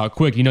cross out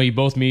quick. You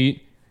both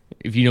meet.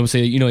 If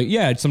say,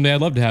 yeah, someday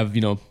I'd love to have,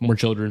 more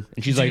children.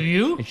 And she's like,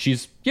 you? And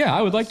she's, yeah,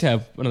 I would like to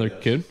have another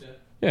kid.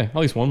 Yeah, at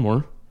least one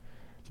more.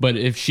 But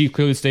if she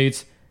clearly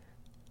states,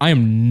 I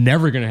am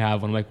never going to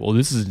have one, I'm like, well,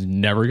 this is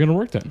never going to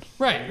work then.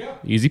 Right.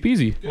 Easy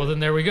peasy. Well, then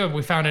there we go.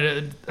 We found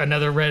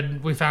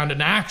we found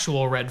an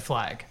actual red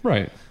flag.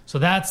 Right. So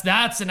that's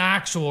an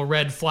actual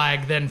red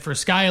flag then for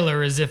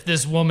Skylar, is if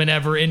this woman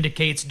ever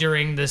indicates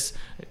during this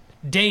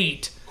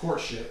date,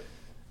 Courtship.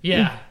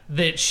 yeah,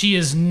 that she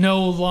is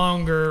no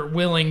longer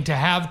willing to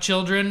have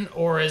children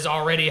or has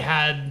already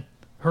had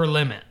her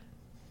limit.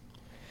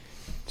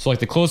 So like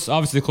the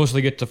closer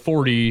they get to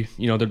 40,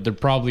 they're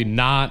probably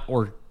not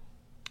or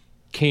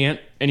can't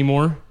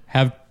anymore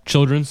have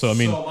children. So I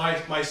mean, so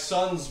my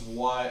son's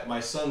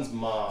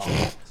mom.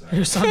 Sorry.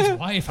 Your son's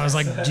wife. I was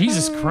like,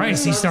 Jesus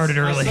Christ, he started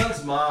early. My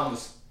son's mom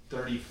was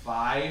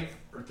 35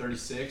 or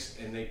 36,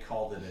 and they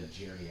called it a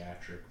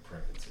geriatric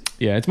pregnancy.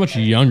 yeah, it's much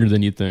younger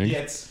than you'd think. Yeah,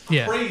 it's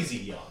Yeah. crazy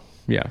young.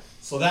 Yeah.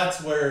 So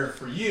that's where,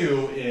 for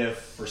you, if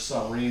for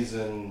some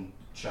reason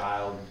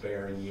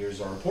childbearing years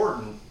are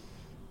important,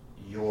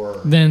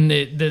 Then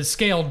the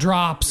scale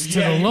drops to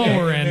the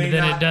lower end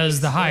than it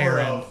does the higher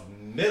end. Of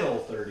middle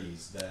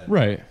 30s than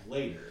Right.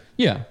 later.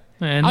 Yeah.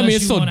 Unless I mean, it's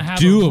you still want to have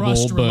doable, a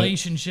rushed but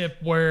relationship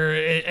where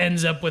it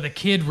ends up with a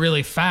kid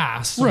really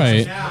fast. which Right.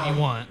 is what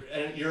you want.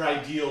 And your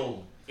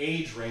ideal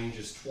age range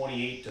is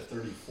 28 to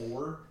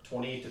 34,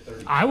 28 to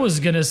 30. I was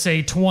going to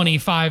say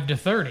 25 to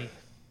 30.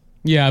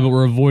 yeah, but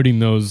we're avoiding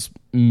those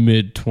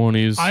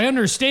mid-20s. I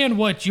understand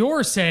what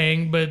you're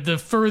saying, but the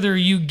further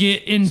you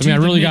get into I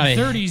really the gotta-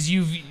 mid-30s,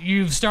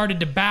 you've started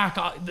to back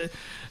off.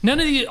 None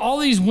of all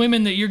these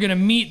women that you're going to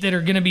meet that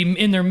are going to be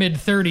in their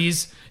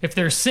mid-30s, if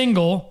they're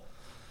single,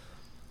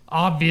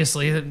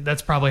 obviously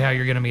that's probably how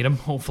you're going to meet them,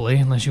 hopefully,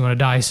 unless you want to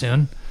die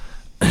soon.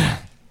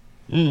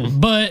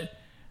 But,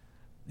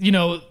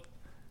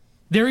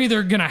 they're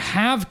either going to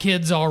have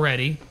kids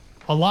already,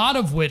 a lot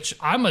of which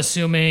I'm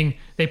assuming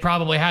they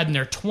probably had in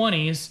their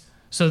 20s.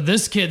 So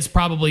this kid's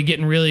probably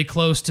getting really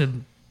close to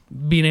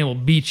being able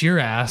to beat your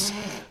ass.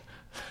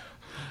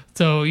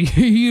 So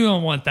you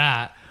don't want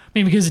that. I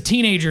mean, because a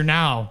teenager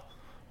now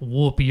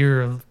whoop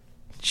your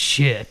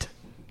shit.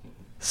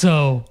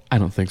 So, I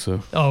don't think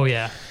so. oh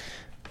yeah.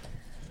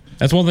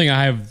 That's one thing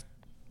I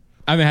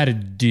haven't had to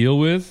deal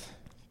with,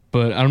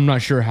 but I'm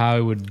not sure how I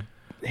would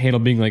handle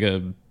being like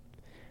a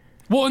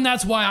Well, and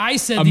that's why I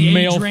said the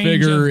male age range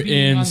figure of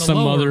being on in the some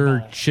lower other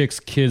ball. chick's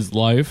kid's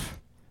life.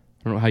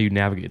 I don't know how you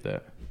navigate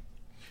that.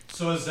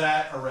 So is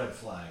that a red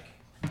flag?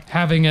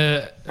 having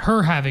a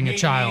Meaning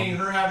child.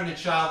 her having a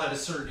child at a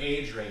certain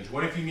age range.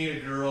 What if you meet a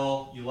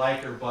girl, you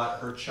like her, but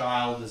her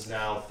child is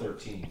now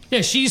 13?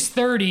 Yeah, she's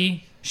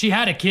 30. She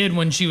had a kid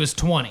when she was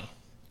 20.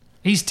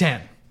 He's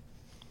 10.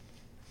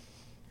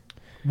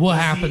 What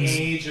happens?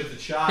 The age of the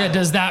child. Yeah,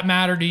 does that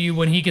matter to you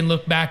when he can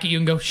look back at you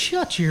and go,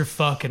 "Shut your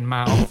fucking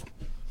mouth.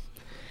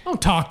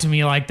 Don't talk to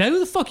me like that. Who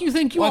the fuck you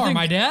think you Well, I are, think-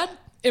 my dad?"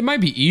 It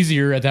might be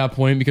easier at that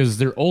point because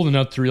they're old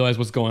enough to realize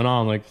what's going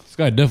on. Like, this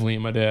guy definitely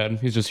ain't my dad.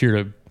 He's just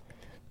here to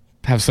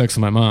have sex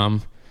with my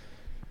mom.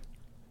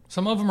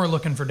 Some of them are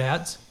looking for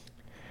dads.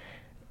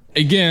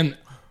 Again,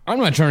 I'm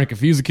not trying to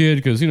confuse the kid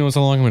because, it's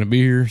how long I'm going to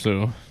be here.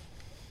 So,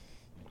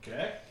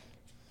 Okay.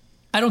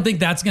 I don't think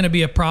that's going to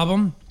be a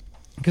problem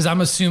because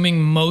I'm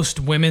assuming most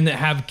women that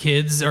have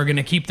kids are going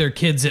to keep their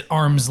kids at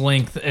arm's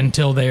length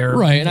until they're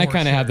right. And I more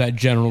kind of sure. have that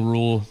general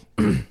rule.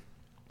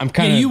 I'm Yeah,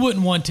 kind of. you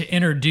wouldn't want to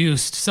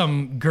introduce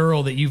some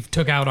girl that you've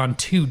took out on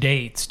 2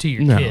 dates to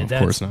your No, kid. of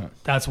course not.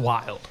 That's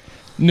wild.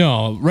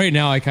 No, right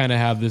now I kind of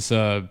have this.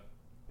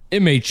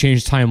 It may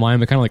change timeline,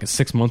 but kind of like a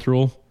 6-month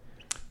rule.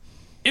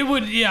 It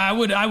would, yeah. I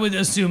would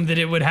assume that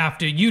it would have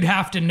to. You'd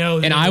have to know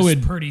that And it I was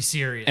would- pretty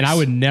serious. And I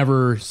would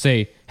never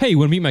say, "Hey, you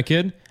want to meet my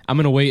kid?" I'm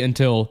going to wait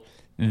until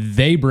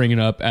they bring it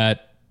up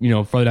at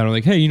further down.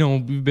 Like, "Hey,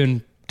 we've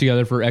been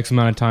together for X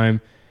amount of time.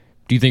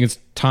 Do you think it's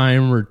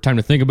time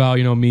to think about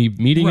me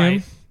meeting Right.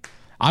 him?"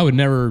 I would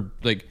never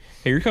like,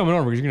 "Hey, you're coming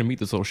over because you're going to meet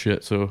this little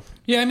shit." So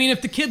Yeah, I mean,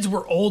 if the kids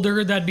were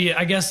older, that'd be,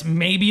 I guess,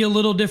 maybe a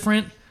little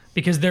different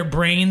because their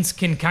brains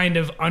can kind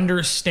of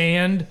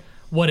understand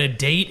what a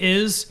date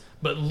is,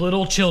 but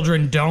little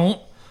children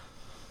don't.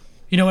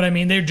 You know what I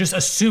mean? They're just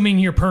assuming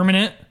you're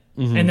permanent,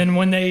 and then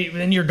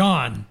then you're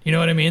gone. You know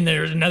what I mean?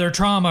 There's another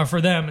trauma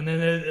for them, and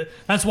then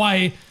that's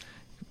why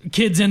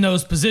kids in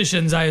those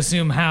positions, I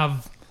assume,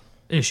 have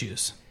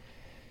issues.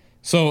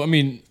 I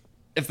mean,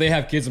 if they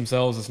have kids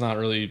themselves, it's not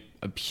really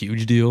a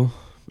huge deal.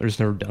 I've just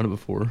never done it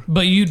before.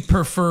 But you'd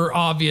prefer,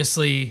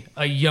 obviously,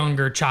 a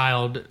younger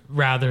child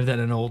rather than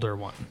an older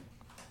one.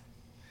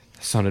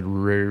 That sounded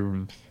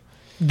rare.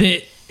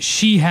 That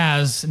she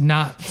has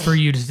not for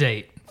you to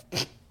date.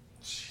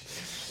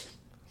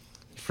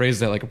 phrase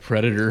that like a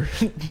predator.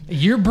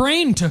 Your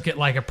brain took it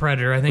like a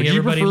predator. I think Would you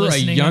everybody prefer a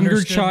listening younger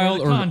understood where child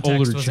the or an context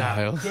older was at.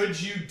 child?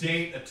 Could you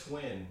date a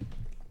twin?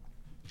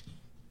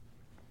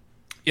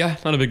 Yeah,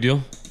 not a big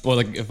deal. Well,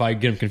 like if I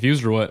get them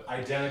confused or what?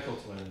 Identical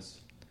twins.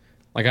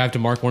 Like I have to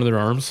mark one of their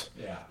arms?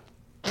 Yeah.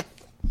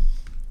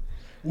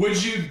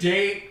 Would you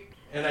date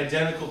an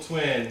identical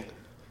twin?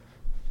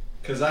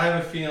 Because I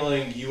have a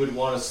feeling you would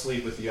want to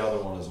sleep with the other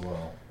one as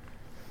well.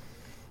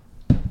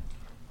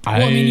 Well,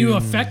 I mean, you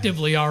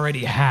effectively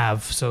already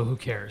have, so who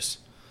cares?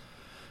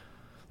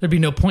 There'd be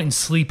no point in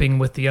sleeping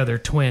with the other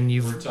twin.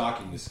 We're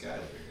talking to Skyler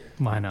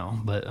here. I know,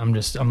 but I'm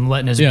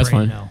letting his Yeah, that's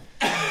brain fine. know.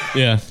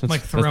 Yeah. I'm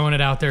like throwing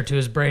it out there to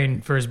his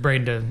brain for his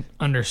brain to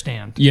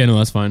understand. Yeah, no,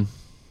 that's fine.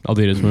 I'll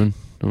date his twin.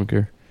 Don't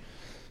care.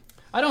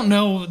 I don't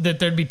know that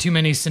there'd be too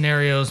many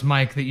scenarios,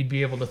 Mike, that you'd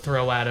be able to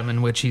throw at him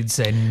in which he'd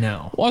say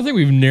no. Well, I think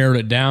we've narrowed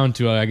it down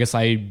to,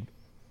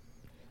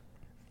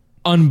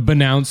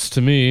 unbeknownst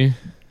to me.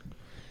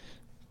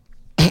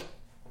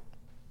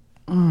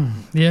 Yeah.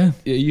 Yeah,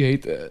 you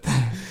hate that.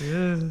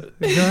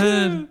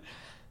 Go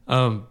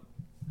ahead.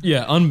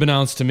 Yeah,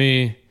 unbeknownst to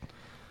me,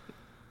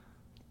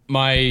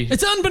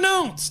 It's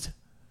unbeknownst.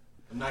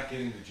 I'm not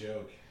getting the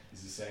joke.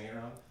 Is he saying it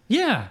wrong?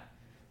 Yeah.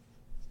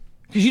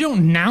 Because you don't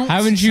announce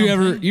haven't you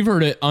something. you've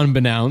heard it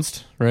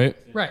unbeknownst, right?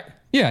 Right.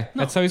 Yeah,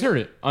 that's how he's heard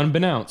it.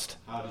 Unbeknownst.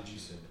 How did you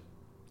say it?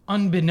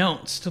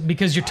 Unbeknownst.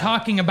 Because you're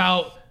talking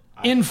about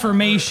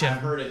information. I've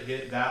heard it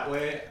hit that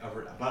way,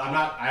 but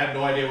I have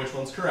no idea which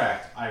one's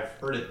correct. I've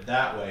heard it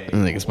that way. I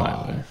think it's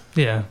my way.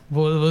 Yeah.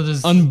 Well,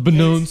 just,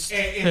 Unbeknownst.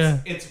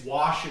 It's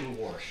wash and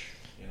wash.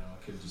 You know,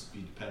 it could just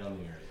be depending on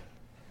the area.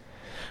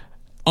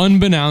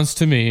 Unbeknownst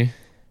to me,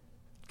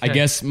 I Okay.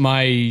 guess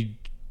my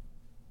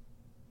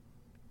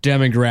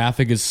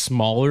demographic is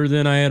smaller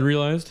than I had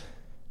realized.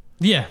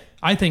 yeah,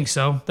 I think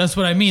so. That's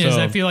what I mean. Is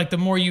So- I feel like the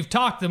more you've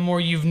talked, the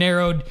more you've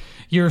narrowed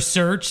your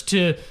search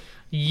to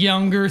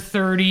younger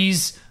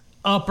 30s,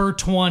 upper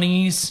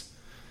 20s,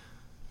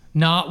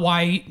 not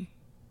white.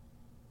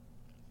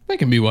 They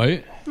can be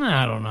white.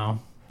 I don't know.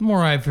 The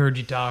more I've heard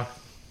you talk,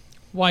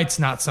 white's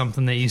not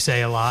something that you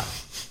say a lot.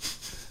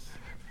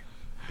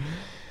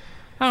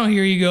 I don't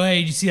hear you go, hey,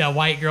 did you see that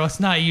white girl? It's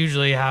not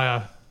usually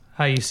how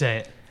you say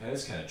it. That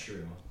is kind of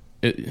true.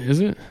 Is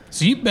it?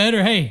 So you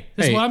better, hey,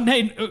 this Hey. is what I'm,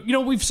 hey, you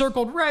know, we've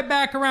circled right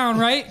back around,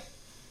 right?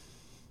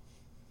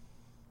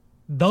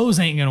 Those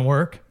ain't going to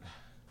work,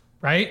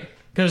 right?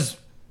 Because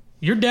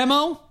your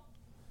demo,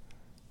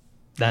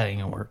 that ain't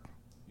going to work.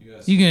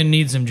 You're going to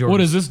need some Jordans.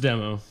 What is this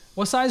demo?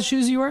 What size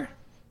shoes you wear?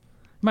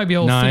 Might be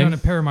able to fit 9. on a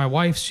pair of my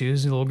wife's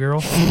shoes, you little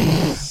girl.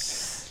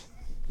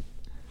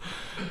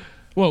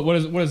 What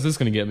is this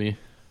going to get me?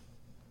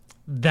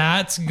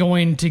 That's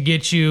going to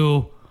get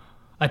you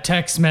a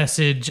text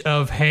message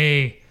of,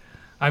 hey,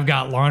 I've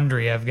got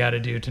laundry I've got to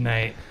do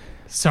tonight.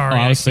 Sorry,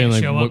 I I was can't saying,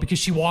 like, show up, what- because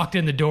she walked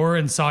in the door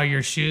and saw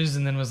your shoes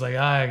and then was like,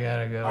 I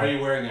gotta go. Are you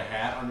wearing a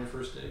hat on your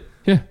first date?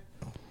 Yeah.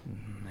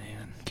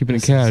 Man. Keeping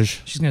it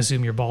cash. She's gonna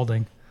assume you're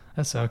balding.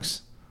 That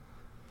sucks.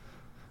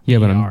 Yeah,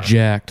 but You I'm are.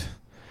 jacked.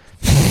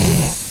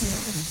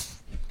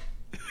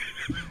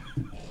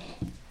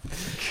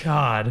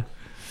 God,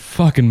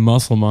 Fucking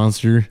muscle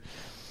monster.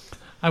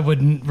 I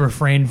wouldn't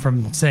refrain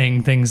from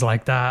saying things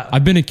like that. I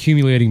I've been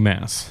accumulating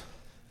mass.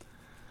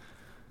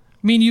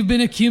 mean, you've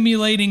been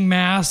accumulating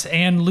mass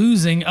and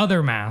losing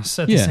other mass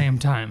at the Yeah. same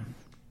time.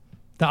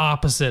 The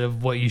opposite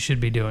of what you should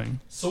be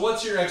doing. So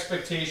what's your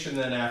expectation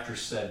then after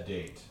said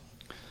date?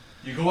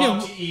 You go Yeah,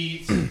 out to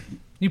eat.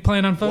 You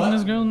plan on fucking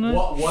this girl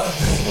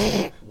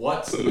tonight?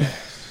 What's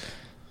next?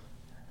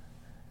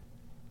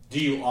 Do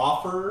you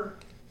offer,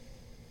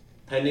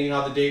 depending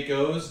on how the date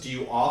goes, do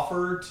you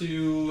offer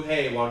to,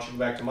 hey, why don't you go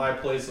back to my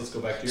place, let's go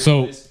back to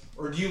your place?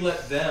 Or do you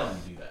let them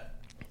do that?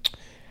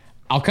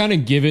 I'll kind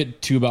of give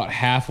it to about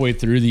halfway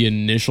through the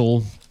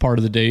initial part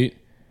of the date.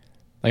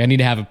 Like I need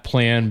to have a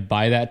plan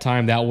by that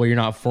time. That way you're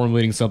not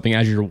formulating something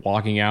as you're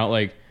walking out.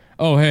 Like,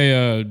 oh,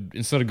 hey,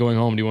 instead of going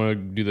home, do you want to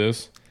do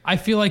this? I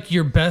feel like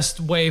your best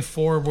way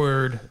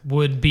forward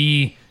would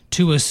be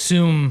to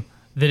assume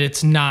that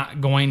it's not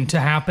going to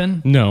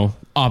happen. No,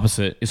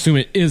 opposite. Assume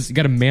it is. You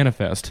got to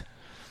manifest.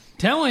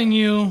 Telling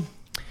you,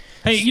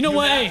 hey, you know You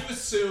what? have Hey, to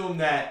assume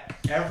that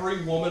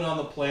every woman on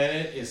the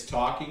planet is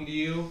talking to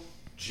you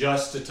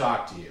just to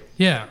talk to you.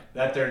 yeah,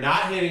 That they're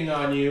not hitting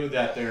on you,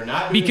 that they're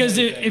not doing because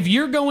anything. if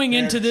you're going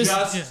They're into this,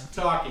 just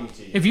talking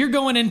to you. if you're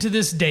going into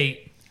this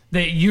date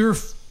that you're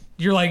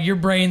like, your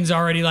brain's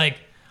already like,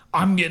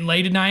 I'm getting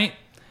laid tonight.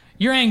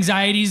 Your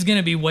anxiety is going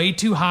to be way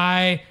too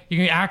high. You're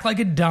going to act like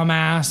a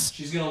dumbass.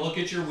 She's gonna look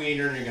at your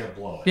wiener and you're gonna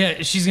blow it.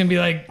 Yeah, she's going to be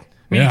like, I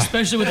mean, Yeah.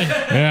 especially with the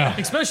Yeah.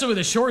 especially with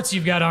the shorts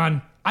you've got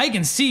on. I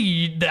can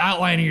see the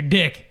outline of your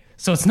dick,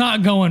 so it's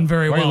not going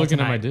very Why well are you looking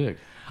tonight. at my dick?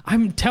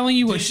 I'm telling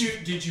you what.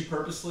 Did you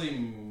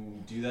purposely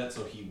do that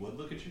so he would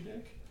look at your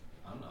dick?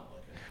 I'm not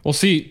looking. Well,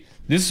 see,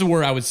 this is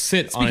where I would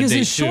sit on a because date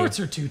his too. shorts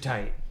are too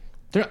tight.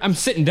 I'm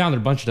sitting down. They're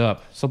bunched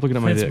up. Stop looking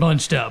at my It's dick.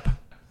 bunched up.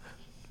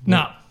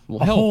 Not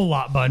a hell. whole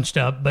lot bunched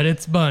up, but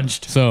it's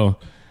bunched. So,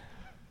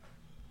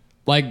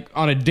 like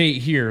on a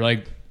date here,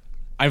 like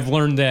I've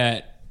learned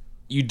that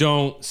you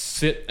don't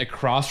sit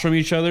across from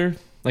each other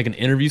like an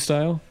interview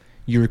style.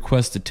 You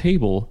request a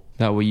table.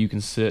 That way you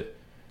can sit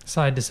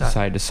Side to side.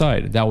 side to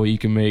side. That way you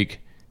can make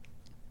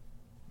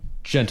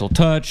gentle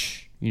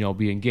touch,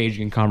 be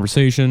engaging in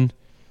conversation.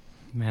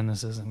 Man,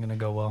 this isn't going to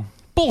go well.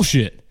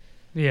 Bullshit.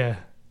 Yeah.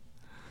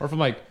 Or if I'm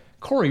like,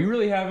 Corey, you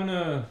really having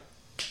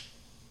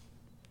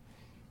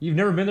you've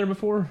never been there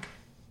before?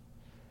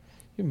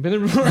 You haven't been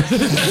there before?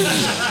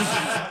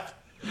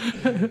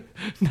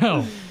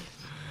 No.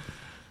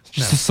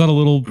 Just a subtle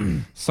little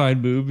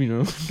side boob,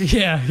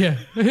 Yeah.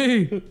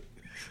 Hey.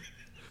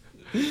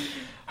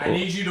 I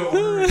need you to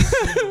order the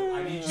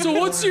soup. So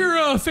what's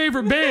your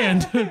favorite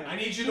band? I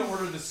need you to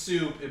order the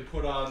soup and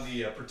put on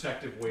the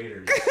protective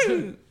waders.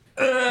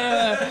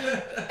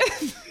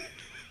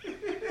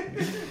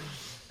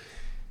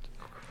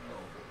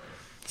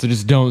 So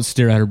just don't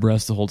stare at her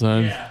breast the whole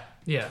time.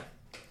 Yeah.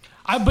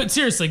 But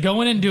seriously,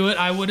 going into it,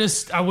 I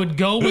would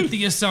go with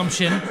the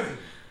assumption,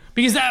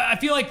 because I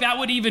feel like that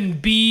would even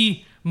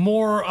be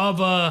more of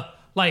a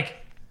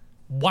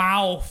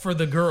wow for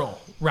the girl,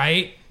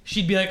 right?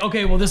 She'd be like,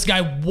 okay, well, this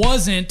guy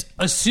wasn't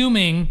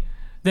assuming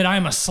that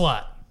I'm a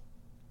slut.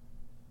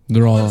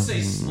 They're all Let's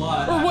say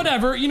slut. Or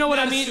whatever, you know what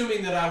I mean?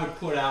 Assuming that I would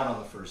put out on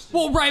the first date.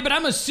 Well, right, but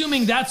I'm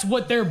assuming that's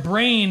what their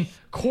brain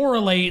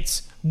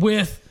correlates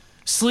with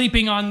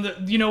sleeping on the,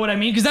 you know what I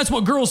mean? Because that's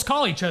what girls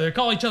call each other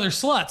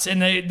sluts,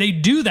 and they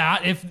do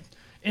that if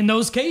in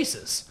those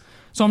cases.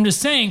 So I'm just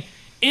saying,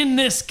 in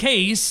this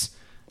case,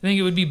 I think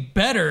it would be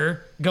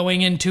better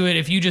going into it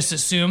if you just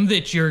assume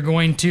that you're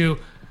going to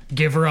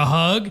give her a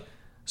hug,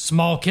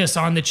 small kiss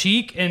on the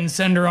cheek, and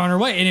send her on her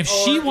way. And if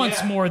she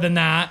wants more than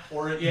that,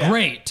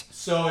 great.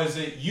 So is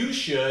it you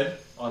should,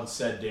 on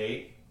said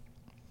date,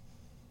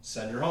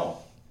 send her home?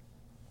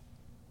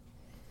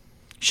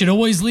 Should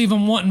always leave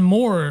them wanting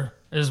more,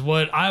 is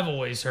what I've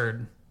always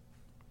heard.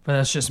 But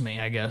that's just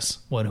me, I guess.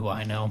 What do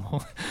I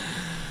know?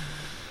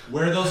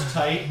 Wear those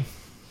tight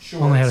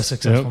shorts. Only had a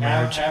successful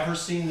marriage. Have her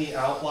seen the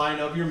outline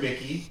of your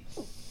Mickey.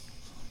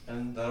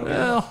 And that'll be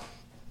Well,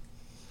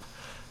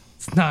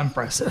 it's not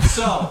impressive.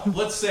 So,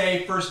 let's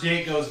say first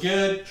date goes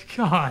good.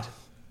 God.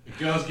 It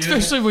goes good.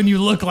 Especially when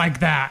you look like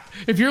that.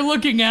 If you're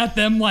looking at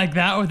them like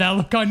that with that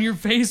look on your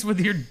face with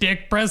your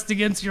dick pressed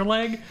against your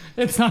leg,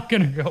 it's not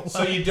going to go well.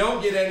 So you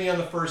don't get any on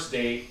the first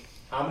date.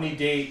 How many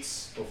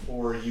dates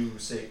before you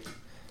say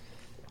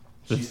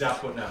she's not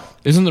putting out?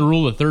 Isn't the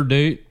rule the third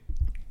date?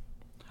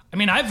 I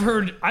mean, I've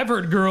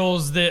heard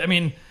girls that,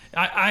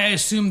 I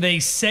assume they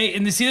say,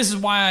 and see, this is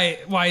why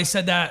I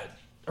said that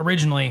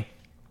originally,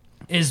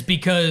 is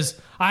because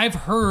I've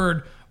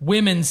heard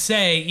women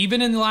say,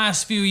 even in the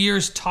last few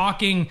years,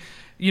 talking,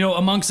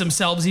 amongst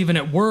themselves, even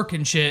at work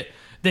and shit,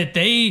 that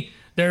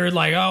they're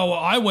like, oh,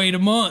 I wait a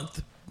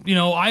month.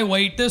 I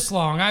wait this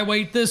long. I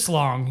wait this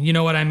long. You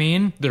know what I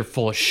mean? They're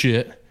full of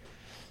shit.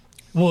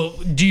 Well,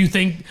 do you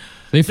think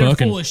they're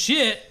full of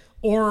shit?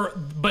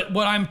 But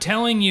what I'm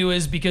telling you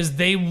is because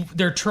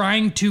they're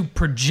trying to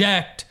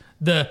project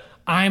the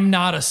I'm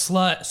not a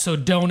slut, so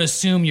don't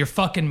assume you're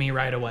fucking me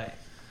right away.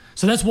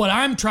 So that's what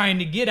I'm trying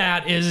to get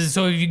at is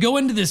so if you go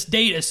into this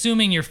date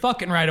assuming you're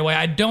fucking right away,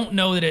 I don't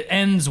know that it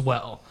ends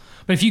well.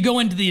 But if you go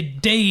into the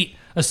date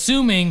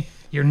assuming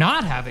you're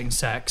not having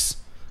sex,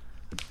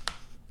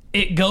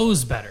 it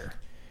goes better.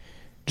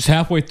 Just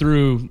halfway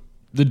through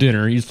the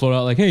dinner, you just float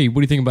out like, hey, what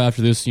do you think about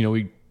after this?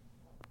 We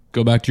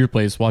go back to your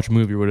place, watch a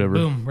movie or whatever.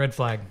 Boom, red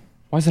flag.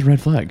 Why is that a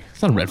red flag?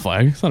 It's not a red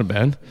flag. It's not a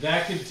bad.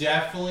 That could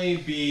definitely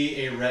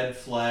be a red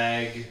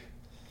flag.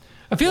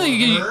 I feel like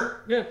you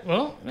her. Yeah,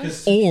 well,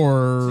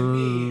 Or To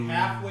me,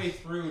 halfway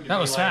through, That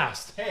was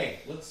fast. Hey,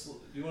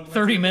 you want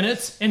 30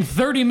 minutes. In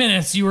 30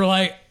 minutes, you were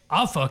like,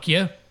 I'll fuck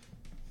you.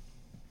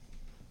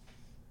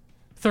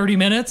 30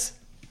 minutes?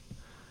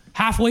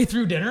 Halfway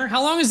through dinner?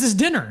 How long is this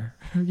dinner?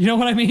 You know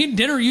what I mean?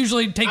 Dinner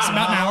usually takes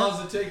about an How hour.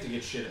 long does it take to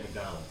get shit at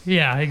McDonald's?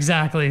 Yeah,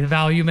 exactly. The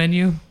value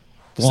menu.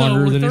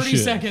 Longer so than it 30 should.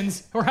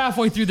 seconds, or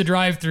halfway through the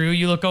drive-thru,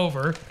 you look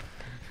over.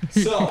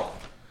 So,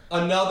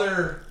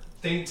 another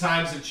thing,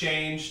 times have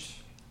changed.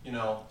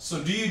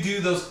 So do you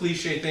do those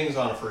cliche things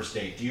on a first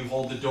date? Do you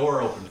hold the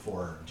door open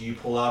for her? Do you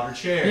pull out her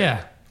chair?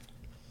 Yeah.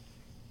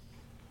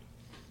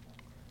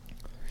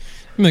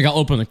 I'll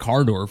open the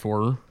car door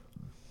for her.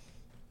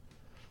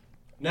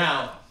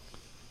 Now,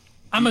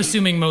 I'm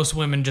assuming most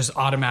women just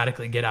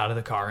automatically get out of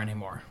the car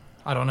anymore.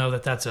 I don't know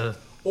that that's a...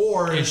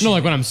 or if No,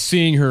 like when I'm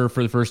seeing her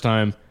for the first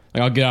time,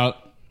 I'll get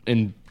out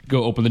and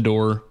go open the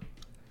door.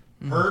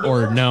 her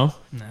Or door? no.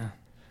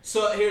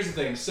 So here's the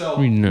thing. So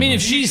No. I mean,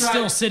 if You she's try-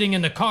 still sitting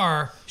in the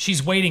car,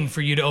 she's waiting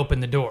for you to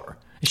open the door.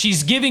 If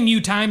she's giving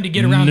you time to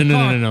get around the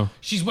car. No.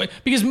 She's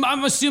because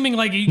I'm assuming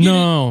like you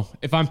No,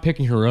 if I'm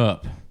picking her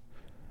up.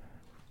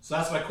 So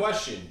that's my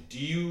question. Do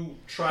you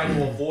try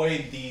to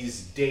avoid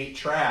these date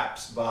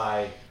traps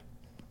by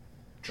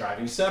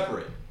driving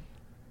separate?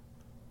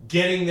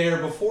 Getting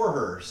there before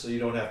her so you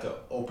don't have to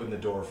open the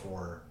door for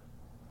her?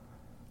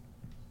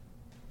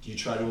 Do you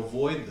try to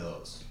avoid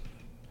those?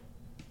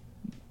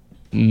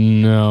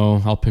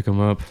 No, I'll pick them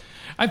up.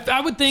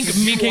 I would think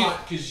Because Mika.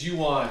 you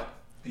want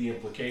the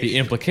implication. The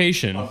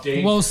implication. Of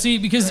danger. Well, see,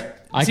 because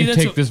I see, can that's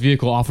take what- this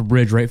vehicle off a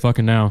bridge right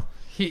fucking now.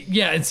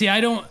 Yeah, and see,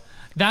 I don't.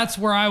 That's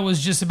where I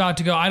was just about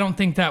to go. I don't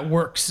think that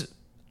works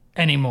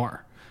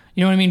anymore.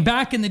 You know what I mean?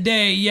 Back in the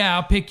day, yeah,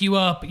 I'll pick you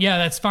up. Yeah,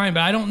 that's fine,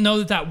 but I don't know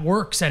that that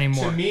works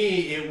anymore. To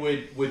me, it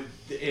would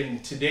in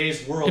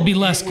today's world, It'd be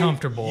less it would-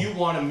 comfortable. You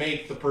want to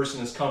make the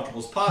person as comfortable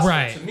as possible.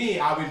 Right. To me,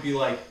 I would be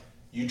like,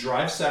 you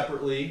drive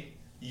separately,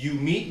 you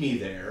meet me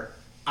there,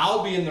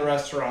 I'll be in the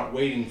restaurant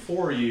waiting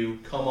for you,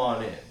 come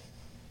on in.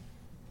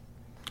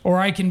 Or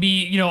I can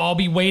be, you know, I'll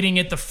be waiting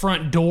at the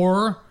front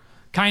door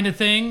kind of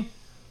thing.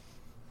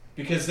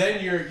 Because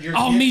then you're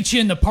I'll meet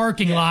you in the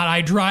parking lot.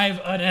 I drive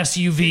an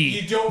SUV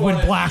You don't with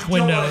wanna, black you don't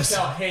wanna windows.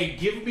 tell, hey,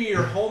 give me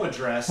your home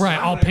address. Right,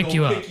 I'm I'll gonna pick go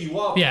you up. Pick you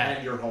up Yeah.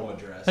 at your home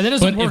address. But that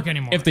doesn't But work if,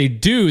 anymore. if they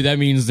do, that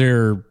means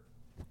they're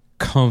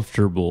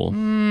comfortable.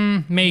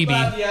 Maybe.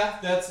 But yeah,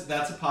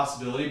 that's a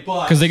possibility.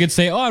 But Because they could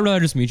say, oh, I'd rather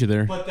just meet you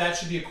there. But that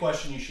should be a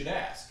question you should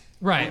ask.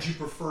 Right. Would you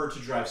prefer to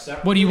drive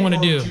separately? What do you wanna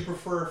or do? Would you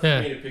prefer for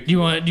Yeah. me to pick Do you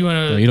up? want? Do you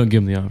No, want you don't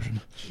give them the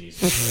option.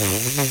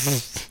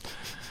 Jesus. to?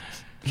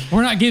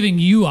 We're not giving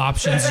you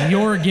options.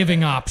 You're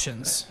giving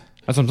options.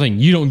 That's what I'm saying.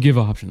 You don't give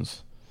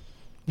options.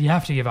 You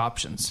have to give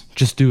options.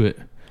 Just do it.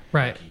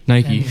 Right.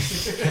 Nike.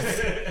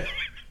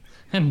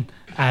 And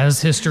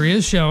as history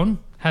has shown,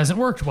 hasn't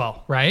worked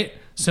well, right?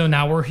 So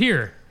now we're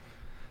here.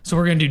 So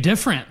we're going to do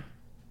different.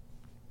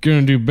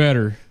 Gonna do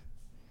better.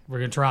 We're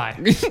going to try.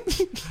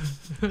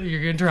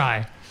 You're going to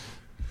try.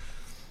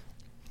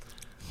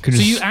 Could So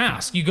just- you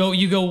ask, you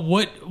go,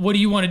 what do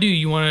you want to do?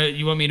 You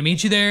want me to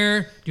meet you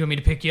there? Do you want me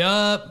to pick you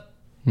up?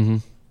 Mm-hmm.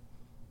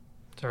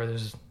 Sorry,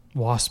 there's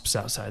wasps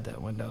outside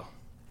that window.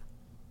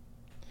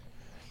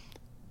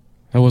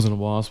 That wasn't a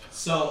wasp.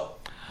 So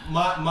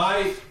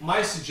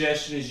my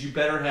suggestion is you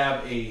better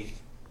have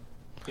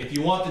if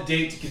you want the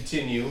date to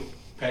continue,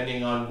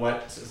 depending on what,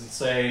 let's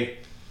say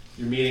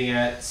you're meeting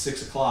at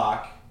 6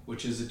 o'clock,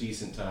 which is a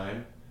decent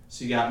time.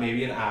 So you got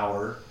maybe an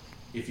hour.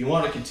 If you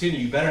want to continue,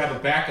 you better have a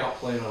backup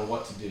plan on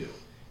what to do.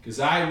 Because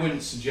I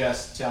wouldn't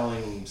suggest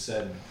telling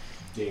said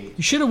date.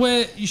 You should have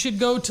went. You should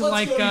go to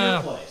Let's go to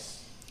your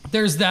place.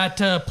 There's that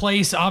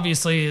place.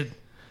 Obviously,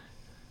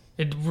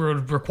 it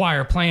would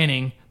require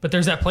planning, but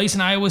there's that place in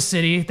Iowa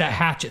City, that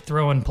hatchet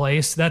throwing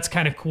place. That's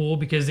kind of cool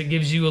because it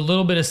gives you a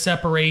little bit of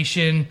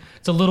separation.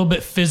 It's a little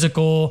bit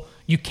physical.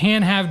 You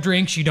can have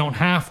drinks. You don't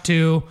have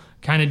to.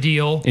 Kind of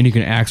deal. And you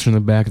can axe from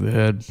the back of the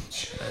head.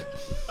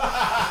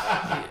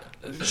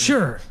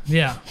 Sure.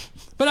 Yeah.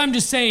 But I'm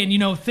just saying, you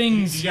know,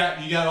 things. You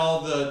got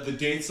all the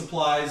date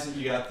supplies.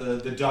 You got the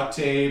duct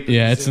tape.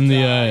 Yeah, and it's in the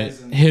zip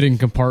ties, and hidden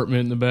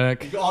compartment in the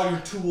back. you got all your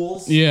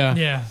tools. Yeah.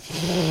 Yeah.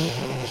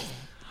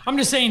 I'm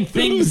just saying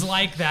things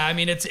like that. I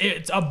mean, it's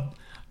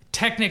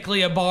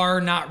technically a bar,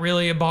 not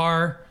really a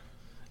bar.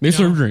 They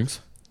serve drinks.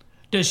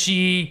 Does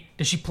she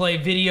play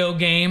video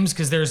games?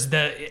 Because there's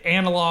the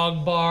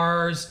analog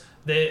bars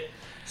that,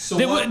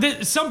 So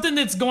what- something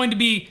that's going to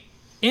be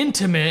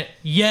intimate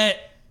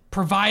yet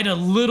provide a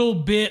little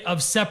bit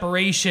of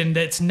separation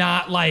that's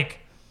not like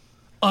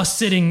us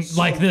sitting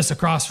like this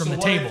across from the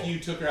what table. if you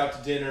took her out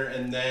to dinner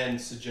and then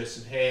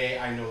suggested, hey,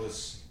 I know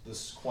this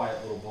quiet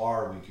little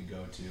bar we could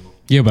go to.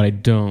 Yeah, but I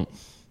don't.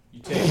 You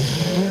take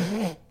her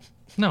there.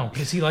 No,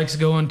 because he likes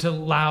going to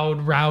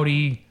loud,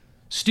 rowdy,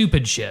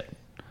 stupid shit.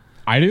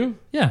 I do?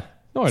 Yeah.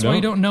 No, I That's why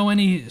you don't. don't know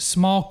any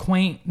small,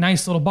 quaint,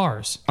 nice little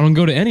bars. I don't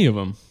go to any of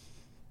them.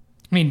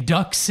 I mean,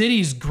 Duck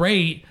City's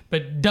great,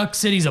 but Duck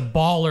City's a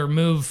baller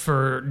move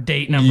for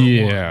date number one.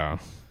 Yeah.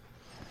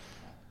 I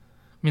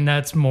mean,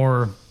 that's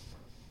more,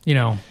 you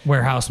know,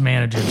 warehouse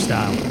manager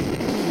style.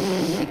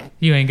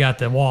 You ain't got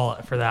the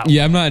wallet for that one.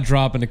 Yeah, I'm not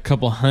dropping a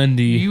couple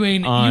hundy You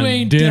ain't- on you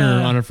ain't,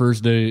 dinner on a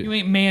first date. You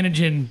ain't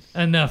managing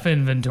enough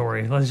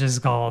inventory. Let's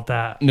just call it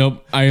that.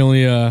 Nope. I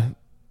only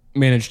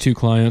manage 2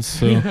 clients,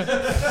 so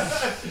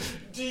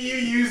Do you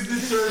use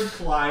the term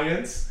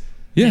clients?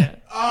 yeah.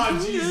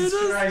 Oh, Jesus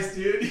Christ,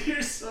 dude.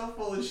 You're so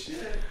full of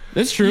shit.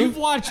 That's true. You've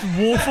watched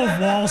Wolf of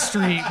Wall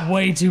Street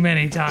way too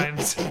many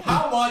times.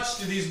 How much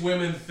do these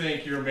women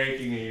think you're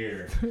making a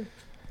year?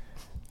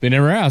 They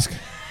never ask.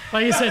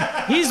 Like I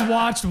said, he's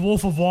watched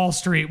Wolf of Wall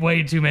Street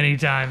way too many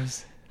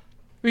times.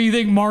 You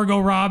think Margot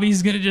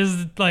Robbie's gonna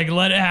just like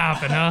let it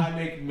happen, huh? I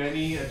make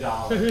many a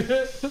dollar.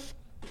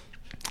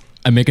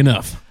 I make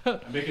enough. I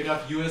make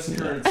enough U.S.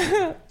 currency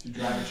to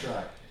drive a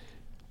truck.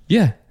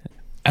 Yeah.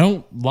 I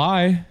don't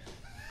lie.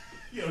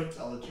 You don't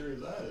tell the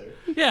truth either.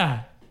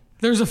 Yeah.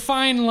 There's a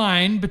fine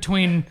line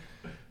between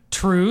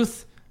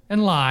truth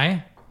and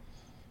lie.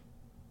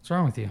 What's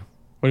wrong with you?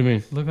 What do you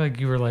mean? Looked like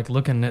you were like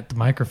looking at the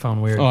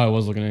microphone weird. Oh, I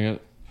was looking at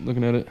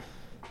it.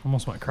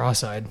 Almost went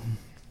cross-eyed.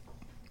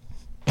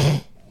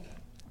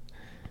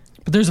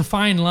 But there's a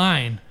fine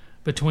line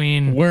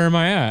between Where am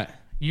I at?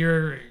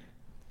 you're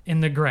in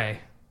the gray.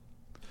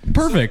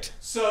 Perfect.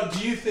 So,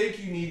 do you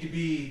think you need to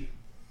be...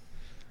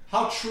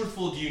 How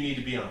truthful do you need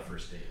to be on a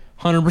first date?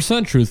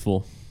 100%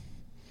 truthful.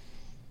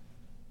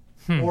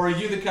 Or are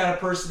you the kind of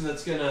person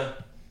that's going to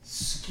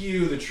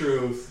skew the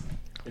truth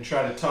and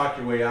try to talk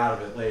your way out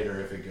of it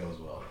later if it goes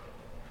well?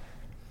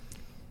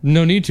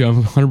 No need to.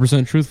 I'm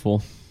 100%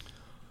 truthful.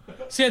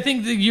 See, I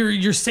think that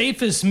your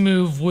safest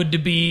move would to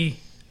be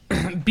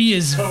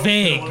as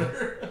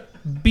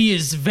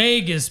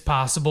vague as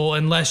possible,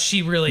 unless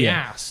she really Yeah.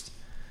 asked.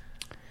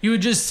 You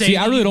would just say. See,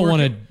 I really don't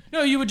want to.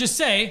 No, you would just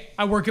say,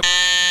 "I work at."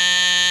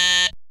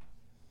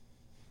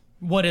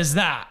 What is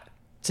that?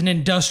 It's an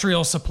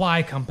industrial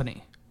supply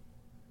company.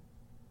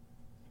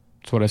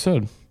 That's what I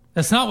said.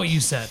 That's not what you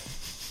said,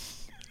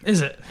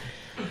 is it?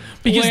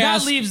 Because Well,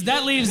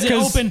 that leaves it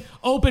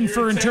open for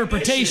You're a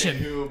interpretation.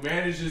 technician who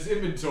manages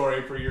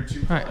inventory for your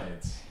two Right.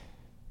 clients.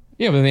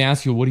 Yeah, but then they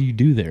ask you, what do you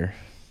do there?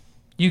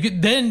 You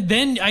could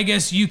then I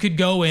guess you could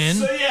go in.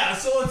 So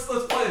let's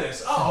play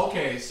this. Oh,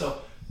 okay. So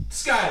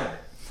Skylar,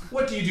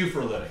 what do you do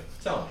for a living?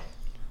 Tell me.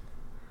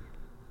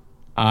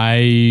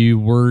 I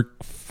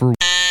work for.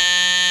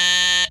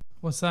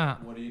 What's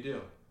that? What do you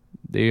do?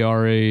 They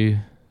are a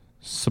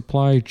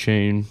supply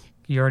chain.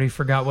 You already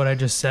forgot what I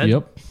just said?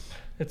 Yep.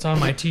 It's on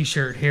my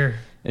t-shirt here.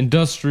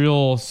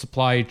 Industrial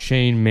supply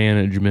chain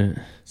management.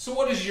 So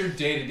what is your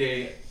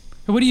day-to-day?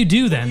 What do you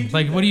do then?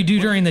 What do you do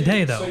during the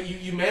day, though? So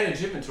you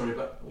manage inventory,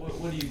 but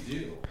what do you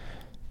do?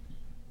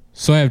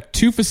 So I have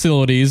 2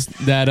 facilities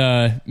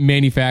that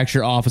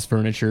manufacture office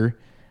furniture.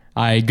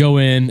 I go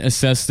in,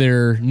 assess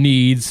their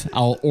needs.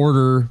 I'll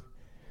order.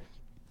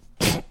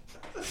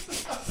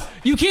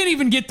 You can't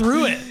even get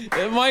through it.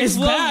 Mike's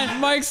bad.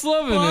 Mike's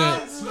loving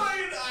it. It's fine.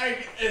 I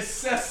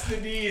assess the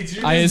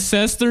needs. I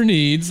assess their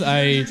needs.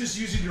 You're just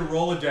using your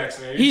Rolodex,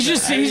 man. He's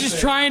just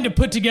trying to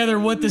put together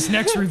what this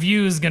next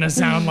review is going to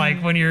sound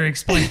like when you're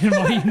explaining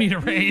why you need a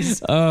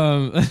raise.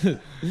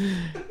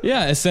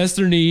 Yeah, assess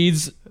their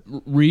needs,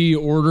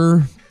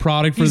 reorder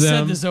product for He them.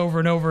 said this over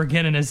and over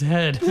again in his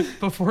head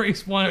before he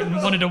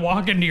wanted to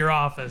walk into your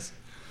office.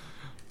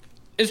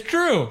 It's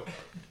true.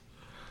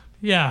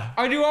 Yeah,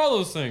 I do all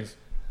those things.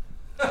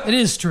 it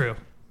is true.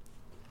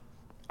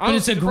 I But don't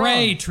it's see a the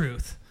gray problem.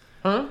 truth.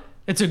 Huh?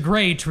 It's a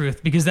gray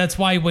truth because that's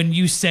why when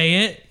you say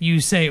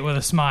it with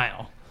a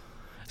smile.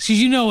 Because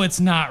you know it's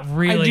not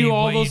really. I do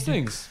all what you those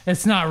things.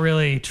 It's not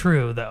really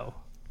true though.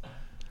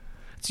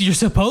 So you're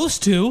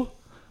supposed to.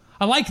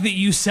 I like that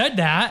you said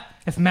that.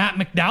 If Matt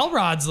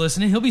McDowellrod's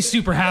listening, he'll be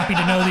super happy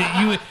to know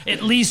that you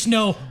at least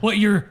know what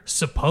you're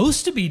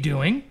supposed to be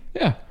doing.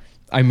 Yeah.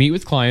 I meet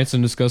with clients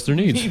and discuss their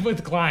needs. Meet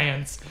with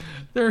clients.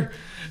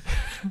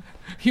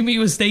 You meet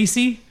with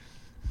Stacy.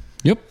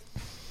 Yep.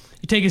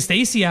 You take a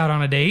Stacy out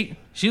on a date.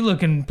 She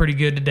looking pretty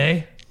good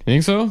today.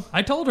 Think so?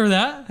 I told her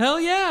that. Hell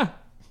yeah.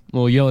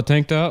 Little yellow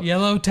tank top.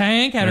 Yellow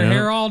tank, had her Yeah.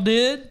 hair all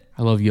did.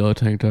 I love yellow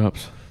tank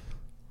tops.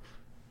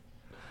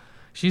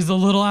 She's a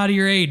little out of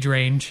your age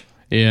range.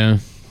 Yeah.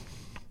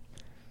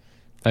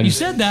 You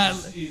said that.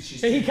 She's He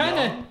too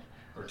kinda- young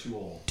or too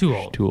old. Too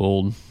old. Too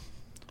old.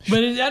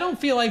 But I don't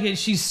feel like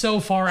she's so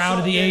far out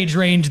of the So, age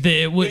range that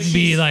it wouldn't If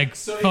be she's- like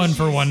so if fun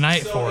for she's- one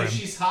night so for if him.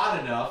 she's hot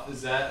enough,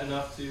 is that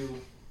enough to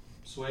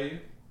sway you?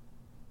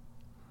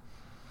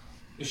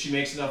 If she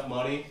makes enough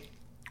money?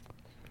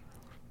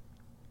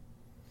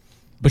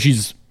 But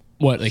she's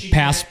what, like She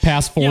past can't-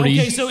 past 40?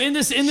 Yeah, okay, so in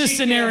this She can't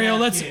scenario,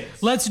 have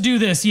let's kids. do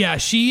this. Yeah,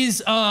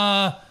 she's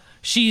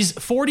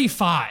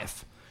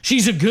 45.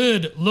 She's a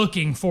good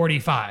looking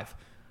 45.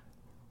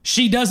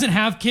 She doesn't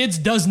have kids,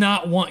 does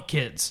not want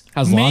kids.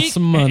 Has lots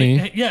of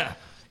money. Yeah.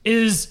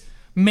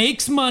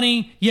 Makes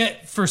money,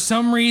 yet for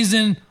some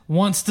reason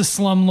wants to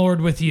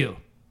slumlord with you.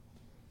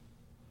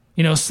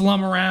 You know,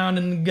 slum around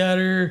in the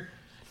gutter.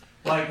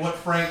 Like what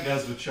Frank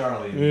does with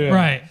Charlie.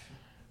 Right.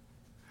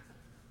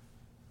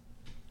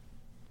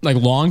 Like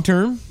long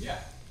term? Yeah.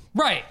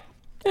 Right.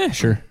 Yeah,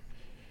 sure.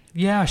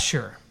 Yeah,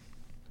 sure.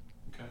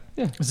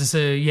 Okay. Is this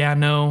a yeah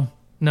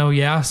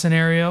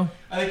scenario?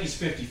 I think he's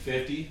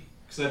 50-50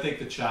 because I think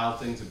the child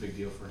thing's a big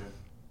deal for him.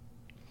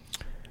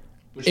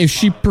 Which If is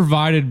she fine.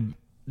 provided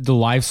the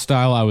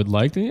lifestyle I would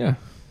like, then yeah.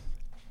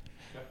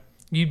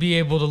 You'd be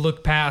able to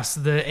look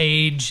past the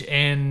age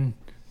and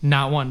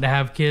not wanting to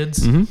have kids.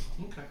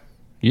 Mm-hmm. Okay.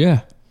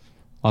 Yeah.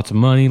 Lots of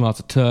money, lots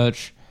of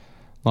touch,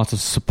 lots of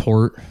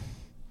support.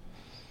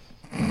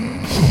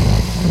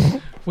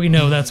 We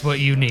know that's what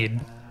you need.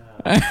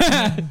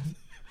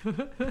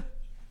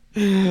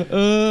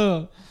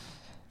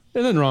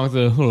 Nothing wrong with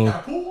the little.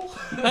 Cool.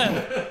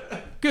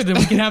 Good, then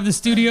we can have the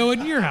studio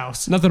in your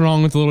house. Nothing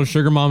wrong with the little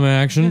sugar mama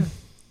action.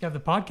 Have the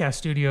podcast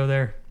studio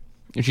there.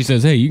 And she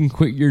says, "Hey, you can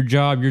quit your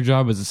job. Your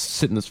job is to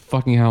sit in this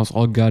fucking house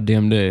all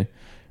goddamn day."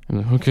 I'm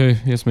like, "Okay,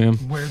 yes, ma'am."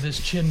 Wear this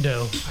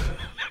chindo.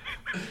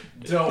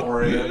 Don't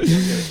worry. I'm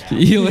just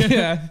gonna count.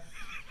 Yeah.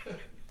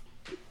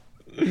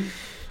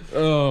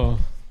 Oh,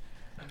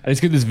 I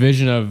just get this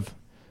vision of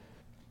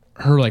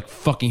her like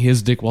fucking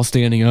his dick while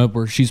standing up,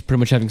 where she's pretty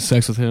much having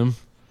sex with him.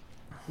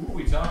 Who are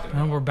we talking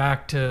about? And we're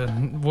back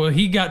to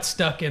he got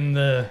stuck in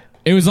the.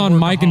 It was on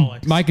Mike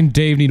Workaholics. and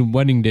Dave Need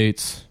Wedding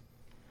Dates.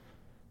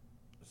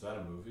 Is that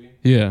a movie?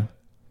 Yeah,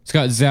 it's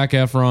got Zac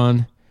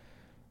Efron.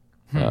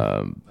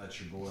 That's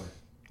your boy.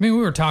 I mean, we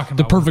were talking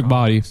The about perfect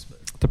body. workaholics,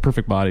 but- The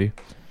perfect body.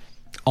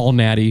 All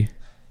natty.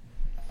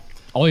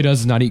 All he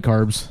does is not eat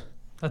carbs.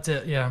 That's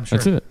it. Yeah, I'm sure.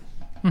 That's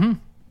it.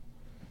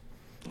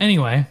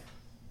 Anyway,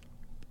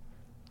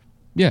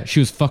 Yeah, she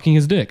was fucking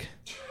his dick.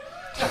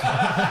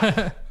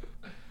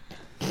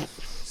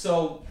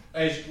 So,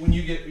 when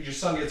your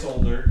son gets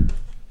older,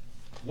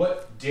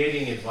 what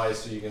dating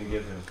advice are you going to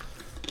give him?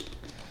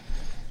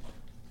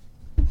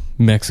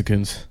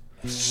 Mexicans.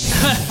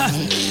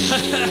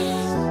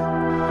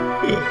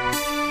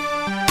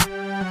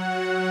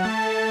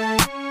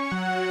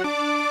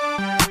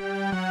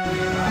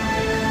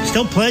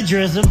 Still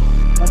plagiarism.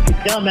 Bunch of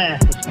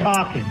dumbasses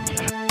talking.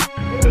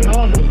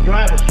 I'll just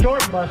drive a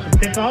short bus and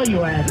pick all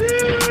you asses.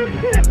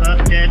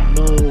 Fuck that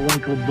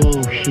bullwinkle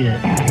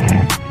bullshit.